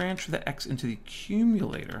transfer the X into the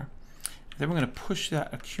accumulator. Then we're going to push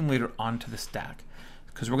that accumulator onto the stack,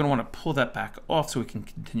 because we're going to want to pull that back off so we can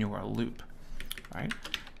continue our loop. Right?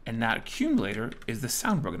 And that accumulator is the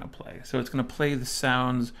sound we're going to play. So it's going to play the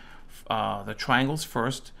sounds, the triangles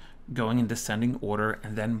first, going in descending order,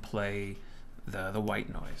 and then play the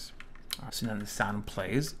white noise. So then the sound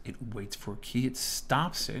plays, it waits for a key, it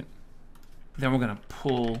stops it. Then we're going to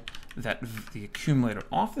pull the accumulator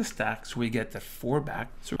off the stack so we get the 4 back.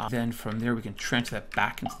 So then from there we can transfer that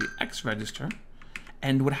back into the X register.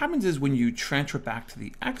 And what happens is when you transfer it back to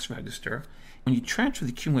the X register, when you transfer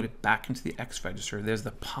the accumulator back into the X register, there's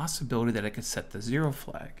the possibility that it could set the 0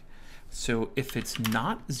 flag. So if it's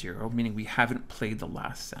not 0, meaning we haven't played the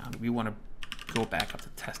last sound, we want to go back up to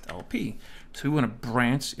test LP. So we want to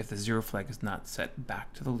branch if the 0 flag is not set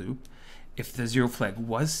back to the loop. If the 0 flag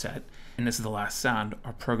was set, and this is the last sound,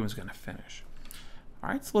 our program is going to finish. All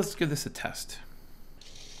right, so let's give this a test.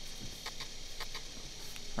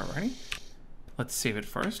 Alrighty, let's save it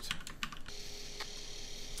first.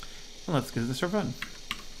 And let's give this a run.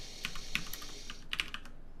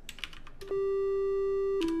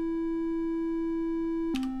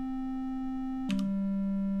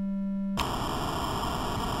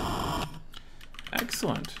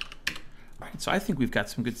 Excellent. All right, so I think we've got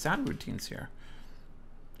some good sound routines here.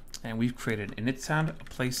 And we've created an init sound, a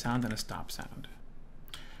play sound, and a stop sound.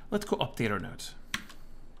 Let's go update our notes.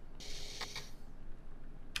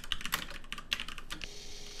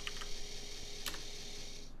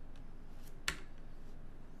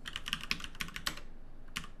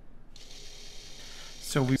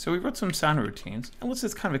 So we wrote some sound routines, and let's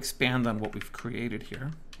just kind of expand on what we've created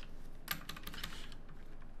here.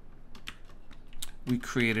 We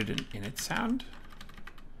created an init sound.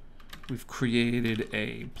 We've created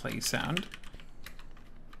a play sound.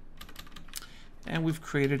 And we've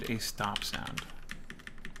created a stop sound.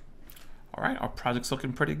 All right, our project's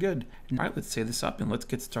looking pretty good. All right, let's save this up and let's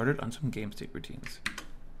get started on some game state routines.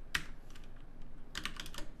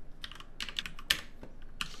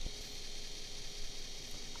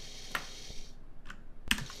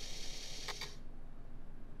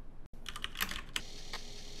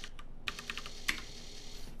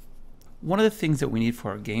 One of the things that we need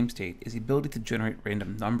for our game state is the ability to generate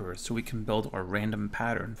random numbers so we can build our random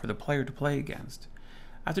pattern for the player to play against.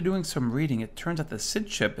 After doing some reading, it turns out the SID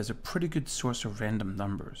chip is a pretty good source of random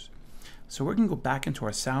numbers. So we're going to go back into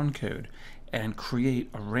our sound code and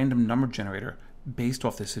create a random number generator based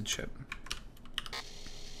off the SID chip.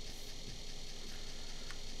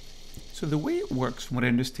 So the way it works, from what I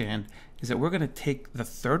understand, is that we're going to take the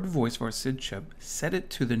third voice of our SID chip, set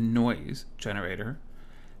it to the noise generator,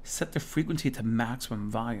 set the frequency to maximum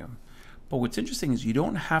volume. But what's interesting is you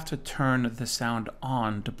don't have to turn the sound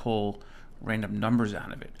on to pull random numbers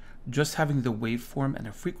out of it. Just having the waveform and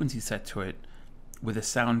a frequency set to it with the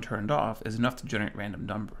sound turned off is enough to generate random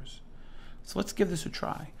numbers. So let's give this a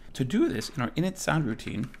try. To do this, in our init sound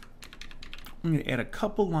routine, I'm going to add a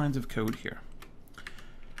couple lines of code here.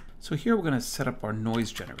 So here we're going to set up our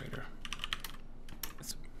noise generator.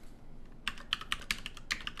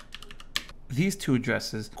 These two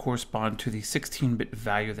addresses correspond to the 16-bit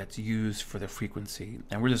value that's used for the frequency,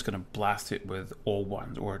 and we're just going to blast it with all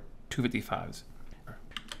ones, or 255s.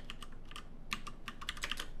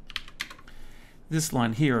 This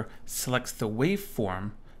line here selects the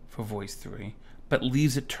waveform for voice 3, but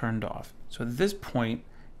leaves it turned off. So at this point,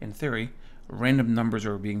 in theory, random numbers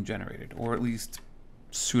are being generated, or at least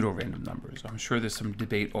pseudo-random numbers. I'm sure there's some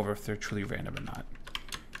debate over if they're truly random or not.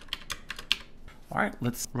 All right,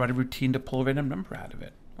 let's write a routine to pull a random number out of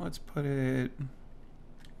it. Let's put it,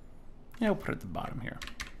 we'll put it at the bottom here.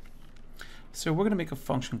 So we're going to make a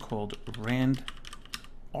function called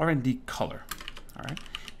R&D color, all right?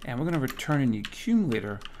 And we're going to return in the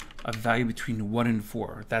accumulator a value between 1 and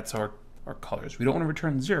 4. That's our colors. We don't want to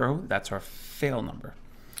return 0. That's our fail number.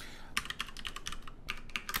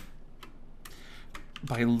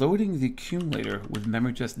 By loading the accumulator with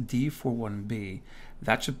memory just D41B,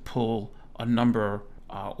 that should pull a number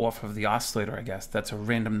off of the oscillator, I guess. That's a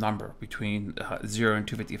random number between 0 and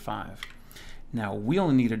 255. Now, we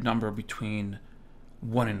only need a number between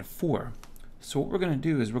 1 and 4. So what we're going to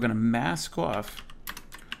do is we're going to mask off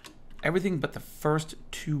everything but the first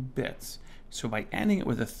 2 bits. So by ending it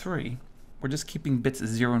with a 3, we're just keeping bits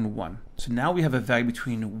 0 and 1. So now we have a value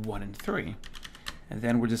between 1 and 3. And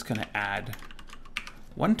then we're just going to add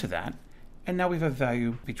 1 to that. And now we have a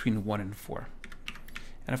value between 1 and 4.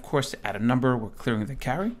 And of course, to add a number, we're clearing the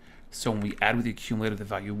carry. So when we add with the accumulator the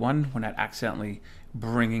value 1, we're not accidentally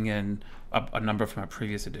bringing in a number from a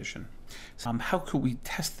previous addition. So how could we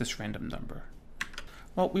test this random number?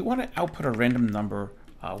 Well, we want to output a random number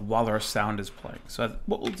while our sound is playing. So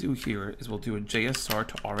what we'll do here is we'll do a JSR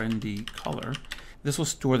to R&D color. This will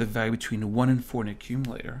store the value between 1 and 4 in the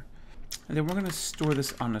accumulator. And then we're going to store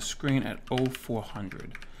this on the screen at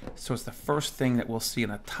 0400. So it's the first thing that we'll see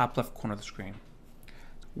in the top left corner of the screen.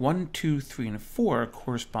 1, 2, 3, and 4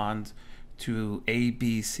 corresponds to A,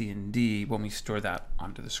 B, C, and D when we store that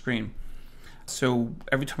onto the screen. So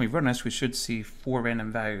every time we run this, we should see 4 random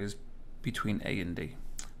values between A and D.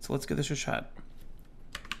 So let's give this a shot.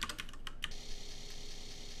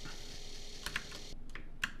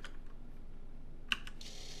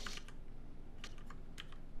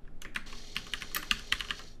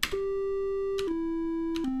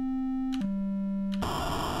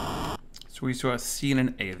 So we saw a C and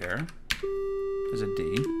an A there. There's a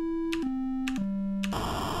D.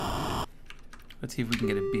 Let's see if we can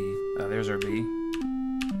get a B. There's our B.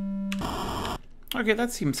 Okay,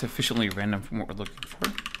 that seems sufficiently random from what we're looking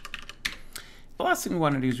for. The last thing we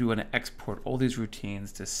want to do is we want to export all these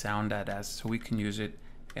routines to sound.s so we can use it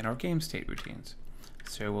in our game state routines.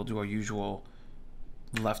 So we'll do our usual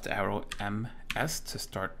left arrow MS to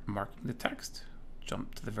start marking the text.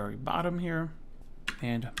 Jump to the very bottom here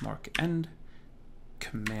and mark end,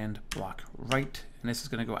 command block right, and this is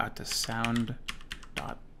going to go out to sound.s.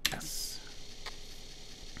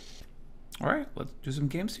 All right, let's do some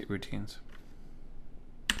game state routines.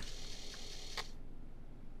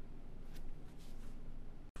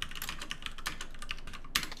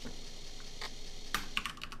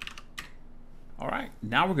 All right,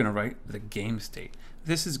 now we're going to write the game state.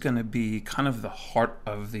 This is going to be kind of the heart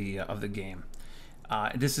of the game.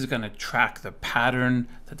 This is going to track the pattern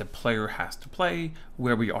that the player has to play,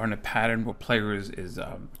 where we are in a pattern, where player is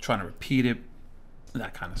trying to repeat it,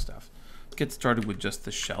 that kind of stuff. Let's get started with just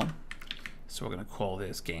the shell. So we're going to call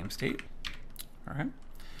this game state. All right,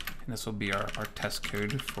 and this will be our test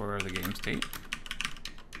code for the game state.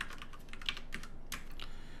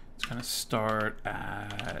 It's going to start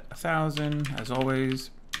at 1000 as always.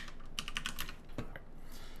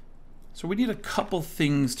 So we need a couple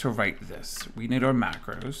things to write this. We need our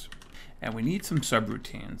macros, and we need some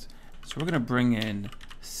subroutines. So we're going to bring in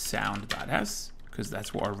sound.s, because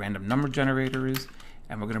that's what our random number generator is,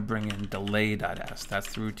 and we're going to bring in delay.s.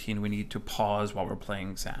 That's the routine we need to pause while we're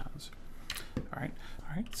playing sounds. All right.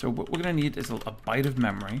 So what we're going to need is a byte of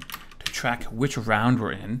memory to track which round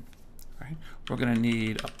we're in. Right? We're going to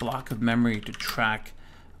need a block of memory to track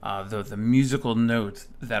the musical notes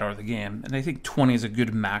that are the game, and I think 20 is a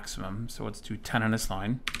good maximum. So let's do 10 on this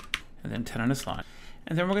line, and then 10 on this line,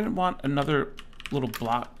 and then we're going to want another little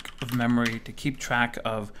block of memory to keep track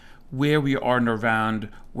of where we are in the round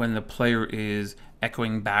when the player is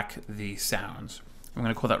echoing back the sounds. I'm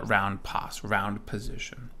going to call that round pos, round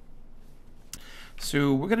position.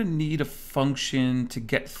 So we're going to need a function to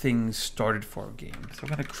get things started for a game. So we're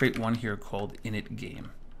going to create one here called initGame.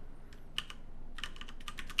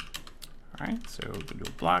 All right, so we're going to do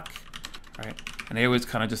a block. All right, and I always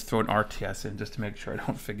kind of just throw an RTS in just to make sure I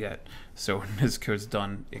don't forget. So when this code's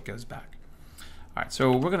done, it goes back. All right,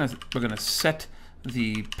 so we're gonna set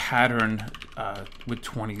the pattern with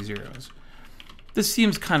 20 zeros. This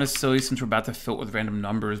seems kind of silly since we're about to fill it with random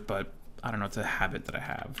numbers, but I don't know, it's a habit that I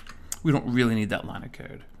have. We don't really need that line of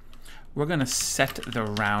code. We're going to set the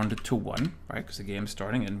round to 1, right? Because the game's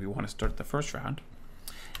starting and we want to start the first round.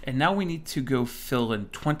 And now we need to go fill in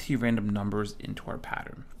 20 random numbers into our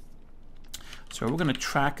pattern. So we're going to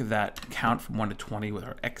track that count from 1 to 20 with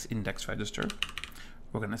our X index register.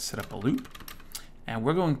 We're going to set up a loop. And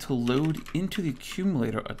we're going to load into the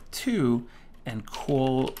accumulator a 2 and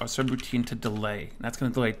call our subroutine to delay. And that's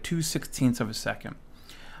going to delay 2/16 of a second.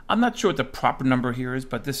 I'm not sure what the proper number here is,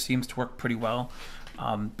 but this seems to work pretty well.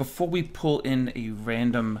 Before we pull in a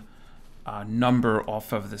random number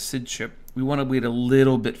off of the SID chip, we want to wait a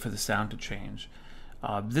little bit for the sound to change.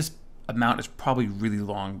 This amount is probably really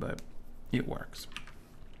long, but it works.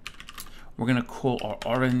 We're going to call our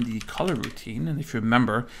RND color routine, and if you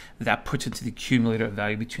remember, that puts into the accumulator a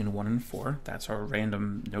value between 1 and 4. That's our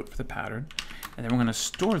random note for the pattern. And then we're going to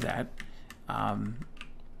store that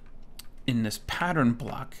in this pattern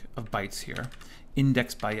block of bytes here,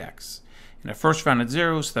 indexed by X. In the first round it's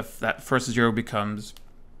 0, so that first 0 becomes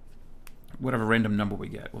whatever random number we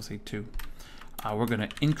get. We'll say 2. We're going to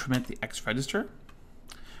increment the X register.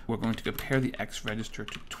 We're going to compare the X register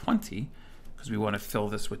to 20, because we want to fill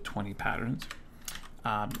this with 20 patterns.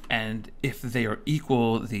 And if they are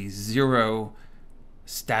equal, the 0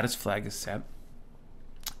 status flag is set.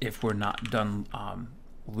 If we're not done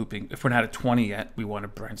looping, if we're not at 20 yet, we want to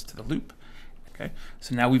branch to the loop. Okay,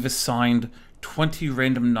 so now we've assigned 20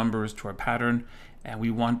 random numbers to our pattern, and we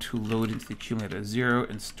want to load into the accumulator 0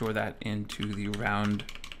 and store that into the round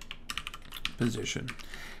position.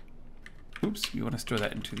 Oops, you want to store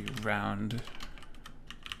that into the round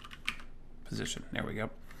position. There we go.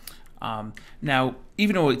 Now,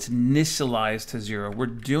 even though it's initialized to 0, we're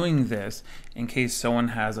doing this in case someone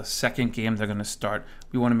has a second game they're going to start.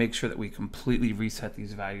 We want to make sure that we completely reset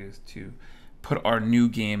these values to put our new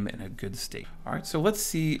game in a good state. All right, so let's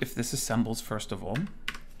see if this assembles first of all.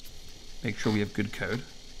 Make sure we have good code.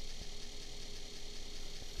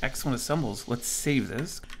 Excellent assembles. Let's save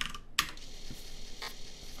this.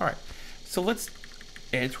 All right, so let's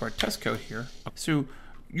add to our test code here. So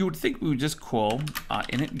you would think we would just call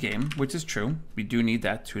init game, which is true. We do need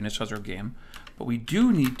that to initialize our game, but we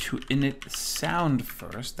do need to init sound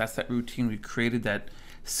first. That's that routine we created that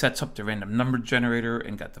sets up the random number generator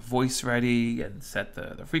and got the voice ready and set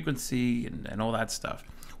the frequency and all that stuff.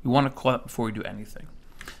 We want to call that before we do anything.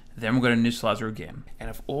 Then we're going to initialize our game.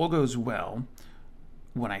 And if all goes well,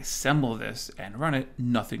 when I assemble this and run it,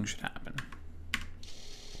 nothing should happen.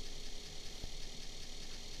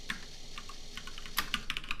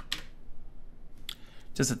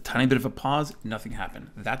 Just a tiny bit of a pause, nothing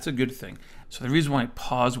happened. That's a good thing. So the reason why I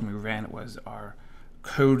paused when we ran it was our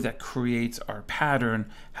code that creates our pattern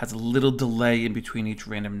has a little delay in between each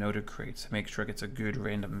random note it creates to make sure it gets a good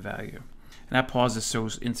random value. And that pause is so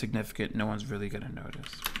insignificant, no one's really going to notice.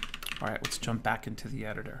 All right, let's jump back into the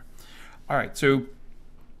editor. All right, so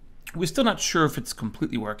we're still not sure if it's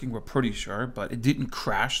completely working. We're pretty sure, but it didn't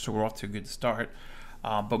crash, so we're off to a good start.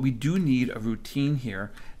 But we do need a routine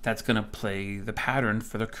here that's going to play the pattern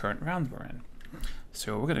for the current round we're in.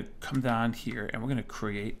 So we're going to come down here and we're going to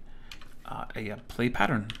create a play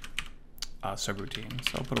pattern subroutine.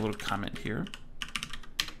 So I'll put a little comment here.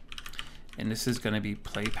 And this is going to be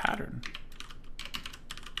play pattern.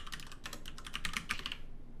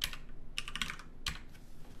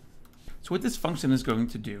 So what this function is going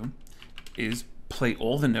to do is play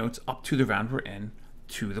all the notes up to the round we're in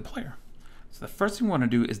to the player. So the first thing we want to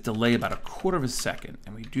do is delay about 1/4 of a second,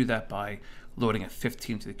 and we do that by loading a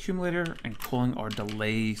 15 to the accumulator and calling our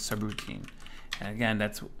delay subroutine. And again,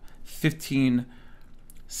 that's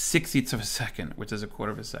 15/60 of a second, which is 1/4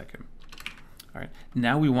 of a second. All right,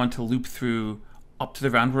 now we want to loop through up to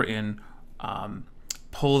the round we're in,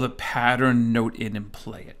 pull the pattern note in and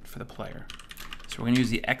play it for the player. So we're going to use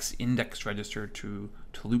the X index register to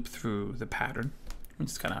loop through the pattern. We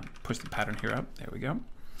just kind of push the pattern here up. There we go.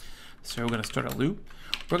 So we're going to start a loop.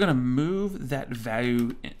 We're going to move that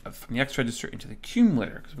value from the X register into the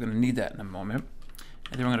accumulator, because we're going to need that in a moment.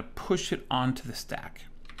 And then we're going to push it onto the stack.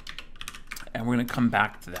 And we're going to come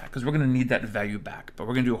back to that, because we're going to need that value back. But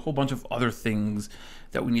we're going to do a whole bunch of other things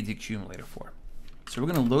that we need the accumulator for. So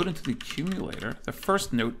we're going to load into the accumulator the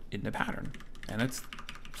first note in the pattern. And it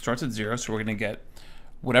starts at 0, so we're going to get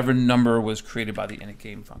whatever number was created by the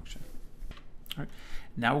initGame function. All right.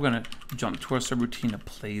 Now we're going to jump to our subroutine to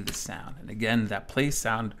play the sound. And again, that play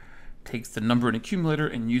sound takes the number in accumulator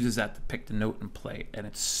and uses that to pick the note and play. And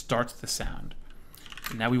it starts the sound.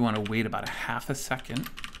 And now we want to wait about a half a second.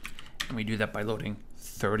 And we do that by loading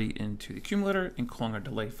 30 into the accumulator and calling our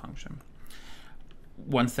delay function.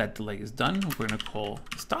 Once that delay is done, we're going to call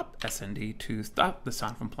stop SND to stop the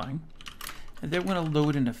sound from playing. And then we're going to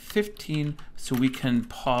load into 15 so we can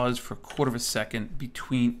pause for a quarter of a second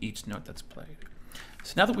between each note that's played.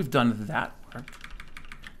 So now that we've done that work,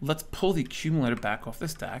 let's pull the accumulator back off the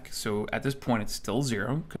stack. So at this point, it's still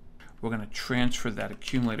 0. We're going to transfer that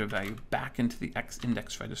accumulator value back into the X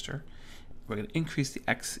index register. We're going to increase the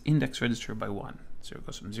X index register by 1. So it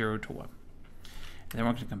goes from 0 to 1. And then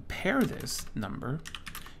we're going to compare this number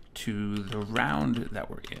to the round that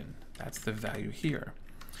we're in. That's the value here.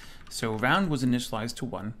 So round was initialized to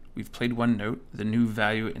 1. We've played one note. The new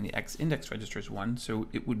value in the X index register is 1, so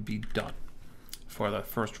it would be done for the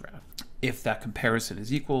first round. If that comparison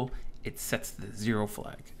is equal, it sets the 0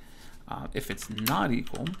 flag. If it's not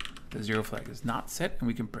equal, the 0 flag is not set, and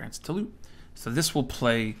we can branch to loop. So this will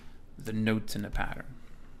play the notes in the pattern.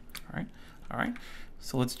 All right.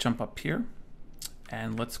 So let's jump up here,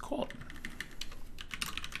 and let's call it.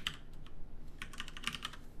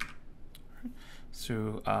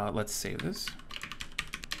 So let's save this.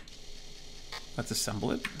 Let's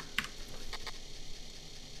assemble it.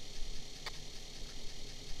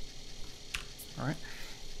 All right.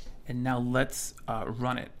 And now let's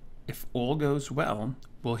run it. If all goes well,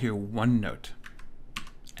 we'll hear one note,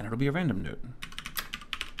 and it'll be a random note.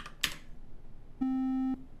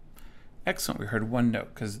 Excellent. We heard one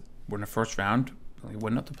note because we're in the first round. Only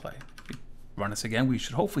one note to play. If we run this again, we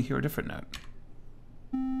should hopefully hear a different note.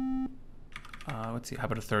 Let's see, how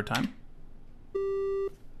about a third time?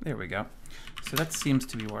 There we go. So that seems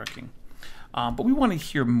to be working. But we want to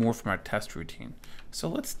hear more from our test routine. So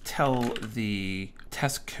let's tell the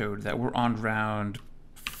test code that we're on round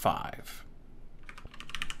 5.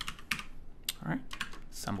 All right,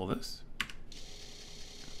 assemble this.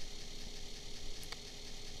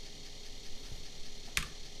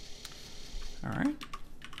 All right.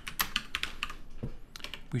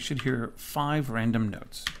 We should hear 5 random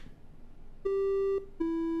notes.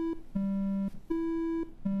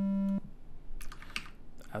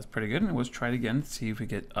 That was pretty good. And let's try it again, see if we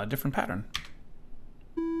get a different pattern.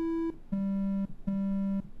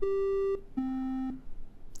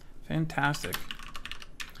 Fantastic.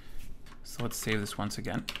 So let's save this once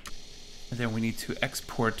again. And then we need to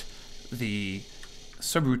export the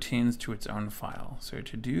subroutines to its own file. So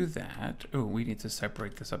to do that, we need to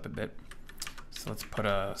separate this up a bit. So let's put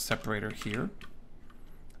a separator here.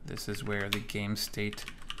 This is where the game state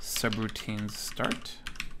subroutines start.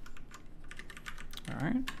 All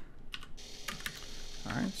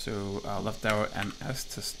right, so left arrow MS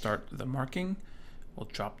to start the marking. We'll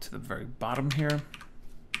drop to the very bottom here.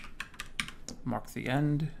 Mark the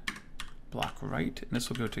end, block right, and this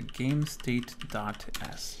will go to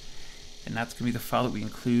gamestate.s. And that's going to be the file that we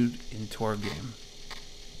include into our game.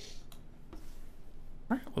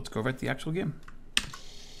 All right, let's go write the actual game.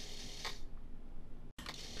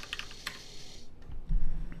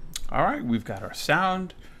 All right, we've got our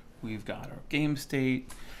sound, we've got our game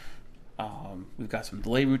state, we've got some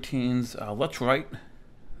delay routines. Let's write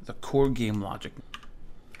the core game logic.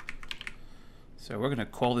 So we're going to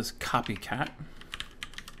call this copycat.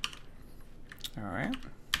 All right.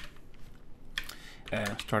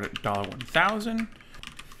 And start at $1000.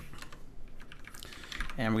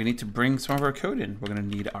 And we need to bring some of our code in. We're going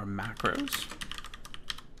to need our macros.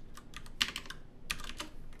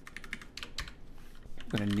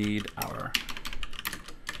 We're going to need our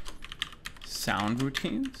sound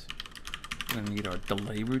routines. We're going to need our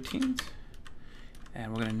delay routines.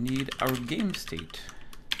 And we're going to need our game state.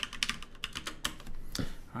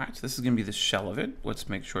 All right, so this is going to be the shell of it. Let's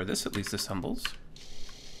make sure this at least assembles.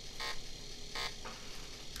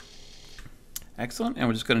 Excellent, and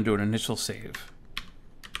we're just going to do an initial save.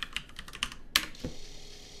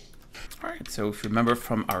 All right, so if you remember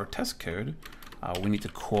from our test code, we need to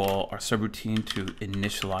call our subroutine to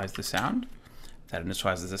initialize the sound. That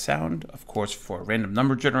initializes the sound, of course, for random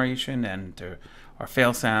number generation and our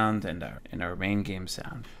fail sound and our main game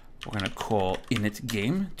sound. We're going to call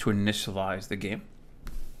initGame to initialize the game.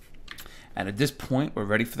 And at this point, we're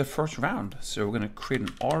ready for the first round. So we're going to create an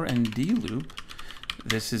RND loop.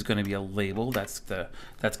 This is going to be a label. That's going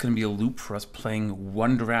to be a loop for us playing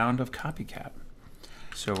one round of Copycat.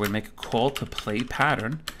 So we're going to make a call to play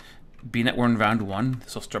pattern. Being that we're in round one,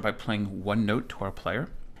 this will start by playing one note to our player,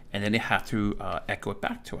 and then they have to echo it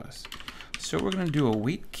back to us. So we're going to do a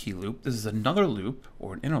wait key loop. This is another loop,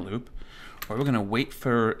 or an inner loop, where we're going to wait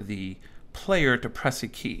for the player to press a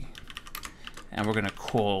key. And we're going to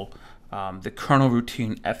call the kernel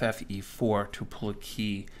routine FFE4 to pull a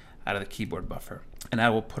key out of the keyboard buffer. And I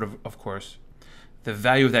will put, of course, the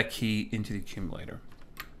value of that key into the accumulator.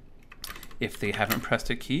 If they haven't pressed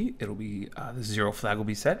a key, it'll be the 0 flag will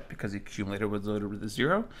be set because the accumulator was loaded with a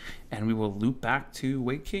 0, and we will loop back to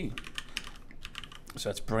wait key. So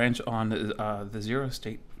that's branch on the 0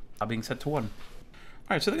 state being set to 1. All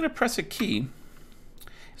right, so they're going to press a key.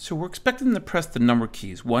 So we're expecting them to press the number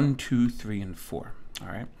keys 1, 2, 3, and 4. All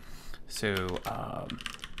right, so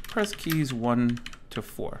press keys 1 to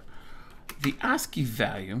 4. The ASCII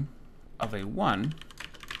value of a 1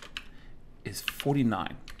 is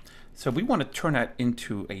 49. So we want to turn that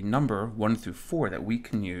into a number 1 through 4 that we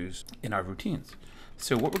can use in our routines.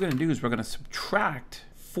 So what we're going to do is we're going to subtract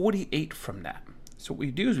 48 from that. So what we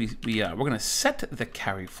do is we're going to set the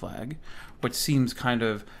carry flag, which seems kind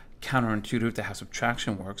of counterintuitive to how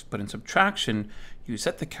subtraction works. But in subtraction, you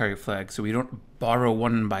set the carry flag so we don't borrow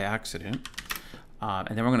 1 by accident. And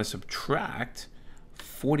then we're going to subtract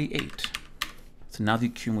 48. So now the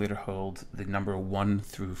accumulator holds the number 1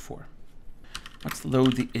 through 4. Let's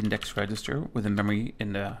load the index register with a memory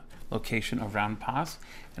in the location of round pass.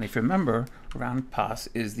 And if you remember, round pass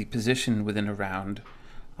is the position within a round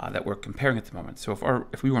that we're comparing at the moment. So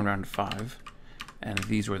if we were in round 5, and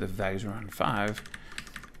these were the values around 5,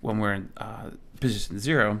 when we're in position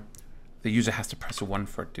 0, the user has to press a 1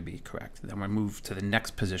 for it to be correct. Then when we move to the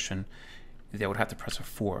next position, they would have to press a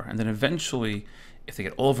 4. And then eventually, if they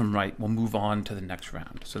get all of them right, we'll move on to the next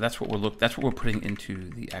round. So that's what we're putting into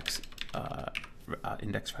the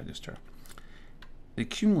index register. The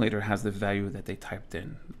accumulator has the value that they typed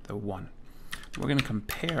in, the 1. We're going to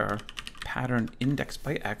compare pattern index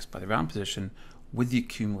by x by the round position with the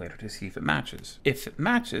accumulator to see if it matches. If it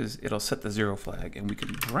matches, it'll set the 0 flag, and we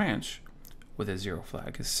can branch with a 0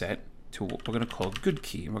 flag is set to what we're going to call good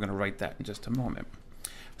key, and we're going to write that in just a moment.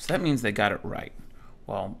 So that means they got it right.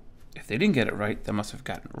 Well, if they didn't get it right, they must have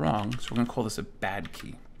gotten it wrong, so we're going to call this a bad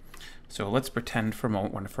key. So let's pretend for a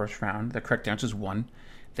moment we're in the first round. The correct answer is 1.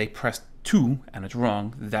 They pressed 2 and it's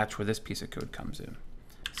wrong. That's where this piece of code comes in.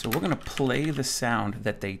 So we're going to play the sound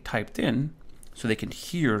that they typed in so they can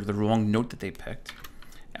hear the wrong note that they picked.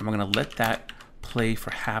 And we're going to let that play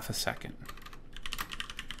for half a second.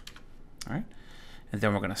 All right. And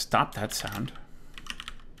then we're going to stop that sound.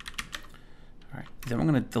 All right. Then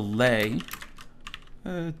we're going to delay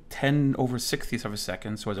 10/60 of a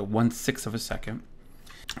second. So it's a 1/6 of a second.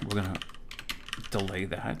 We're going to delay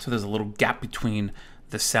that. So there's a little gap between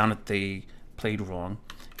the sound that they played wrong.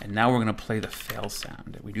 And now we're going to play the fail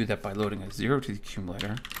sound. And we do that by loading a 0 to the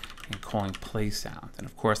accumulator and calling play sound. And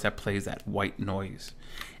of course, that plays that white noise.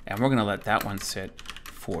 And we're going to let that one sit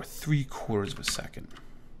for 3/4 of a second.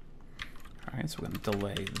 All right, so we're going to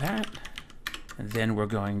delay that. And then we're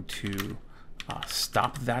going to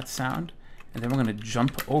stop that sound. And then we're going to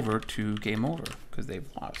jump over to game over because they've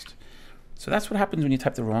lost. So that's what happens when you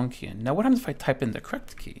type the wrong key in. Now, what happens if I type in the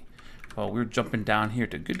correct key? Well, we're jumping down here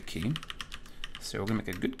to good key. So we're going to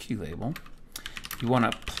make a good key label. You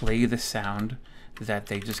want to play the sound that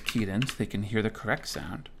they just keyed in so they can hear the correct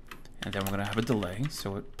sound. And then we're going to have a delay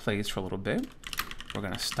so it plays for a little bit. We're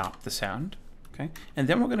going to stop the sound. Okay, and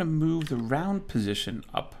then we're going to move the round position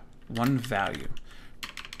up 1 value.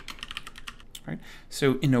 Right?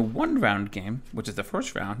 So in a 1 round game, which is the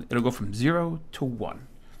first round, it'll go from 0 to 1.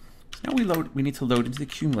 So now we need to load into the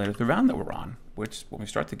accumulator the round that we're on, which when we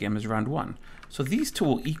start the game is round 1. So these two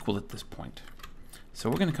will equal at this point. So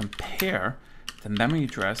we're going to compare the memory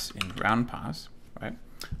address in round pass, right,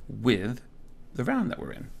 with the round that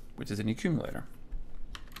we're in, which is an accumulator.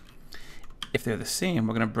 If they're the same,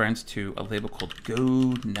 we're going to branch to a label called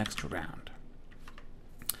go next round.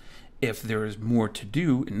 If there is more to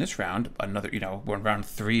do in this round, another, we're in round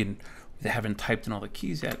 3 and they haven't typed in all the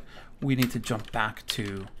keys yet, we need to jump back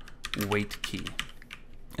to wait key.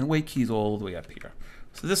 And wait key is all the way up here.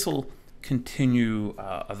 So this will continue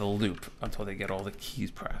the loop until they get all the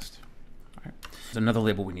keys pressed. Right. There's another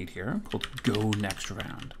label we need here called Go Next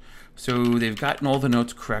Round. So they've gotten all the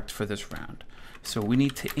notes correct for this round. So we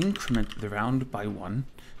need to increment the round by 1.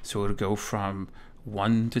 So it'll go from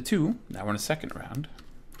 1 to 2. Now we're in a second round.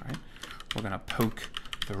 All right. We're going to poke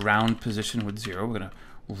the round position with 0. We're going to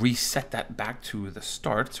reset that back to the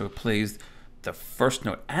start. So it plays the first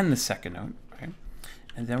note and the second note. Right.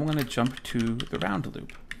 And then we're going to jump to the round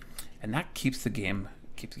loop. And that keeps the game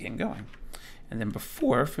going. And then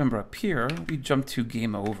before, if you remember up here, we jump to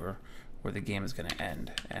game over, where the game is going to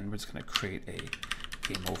end. And we're just going to create a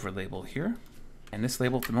game over label here. And this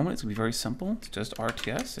label at the moment is going to be very simple. It's just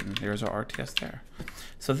RTS, and there's our RTS there.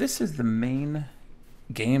 So this is the main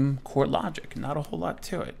game core logic, not a whole lot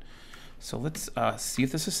to it. So let's see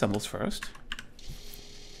if this assembles first.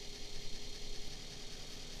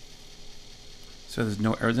 So there's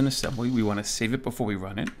no errors in assembly. We want to save it before we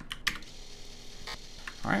run it.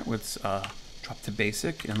 All right, let's drop to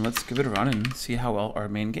basic, and let's give it a run and see how well our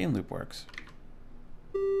main game loop works.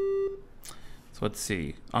 So let's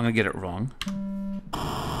see. I'm gonna get it wrong.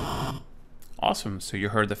 Awesome. So you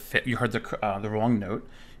heard the wrong note.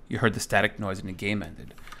 You heard the static noise, and the game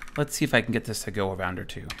ended. Let's see if I can get this to go a round or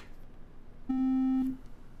two.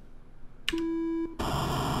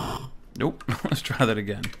 Nope. Let's try that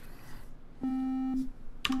again.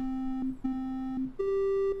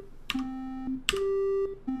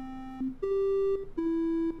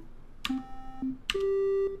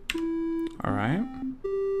 All right.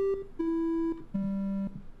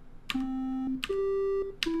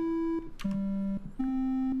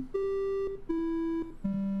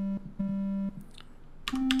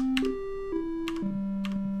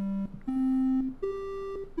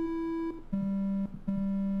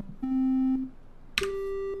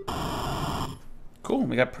 Cool,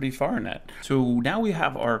 we got pretty far in that. So now we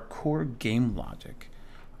have our core game logic.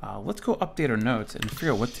 Let's go update our notes and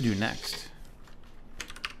figure out what to do next.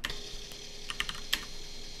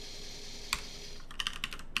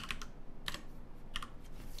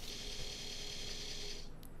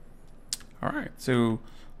 All right, so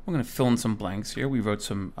we're going to fill in some blanks here. We wrote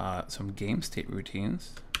some game state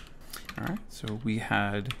routines. All right, so we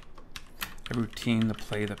had a routine to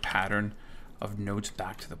play the pattern of notes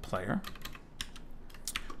back to the player.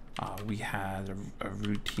 We had a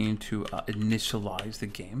routine to initialize the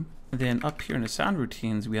game. And then up here in the sound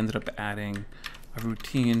routines, we ended up adding a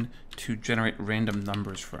routine to generate random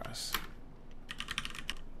numbers for us.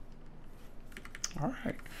 All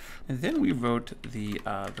right, and then we wrote the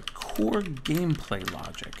core gameplay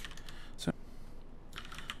logic. So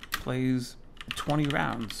it plays 20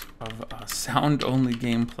 rounds of sound-only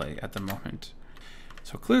gameplay at the moment.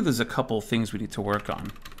 So clearly there's a couple things we need to work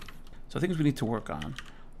on. So things we need to work on.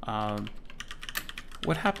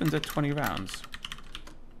 What happens at 20 rounds?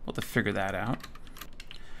 Well, to figure that out,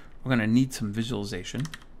 we're going to need some visualization.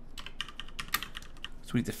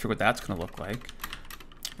 So we need to figure what that's going to look like.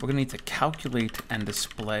 We're going to need to calculate and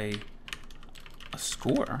display a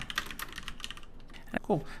score.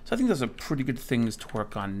 Cool. So I think those are pretty good things to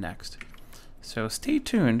work on next. So stay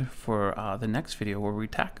tuned for the next video where we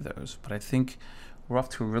tackle those. But I think we're off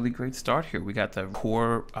to a really great start here. We got the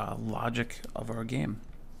core logic of our game.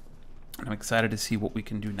 And I'm excited to see what we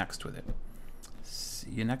can do next with it.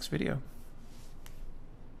 See you next video.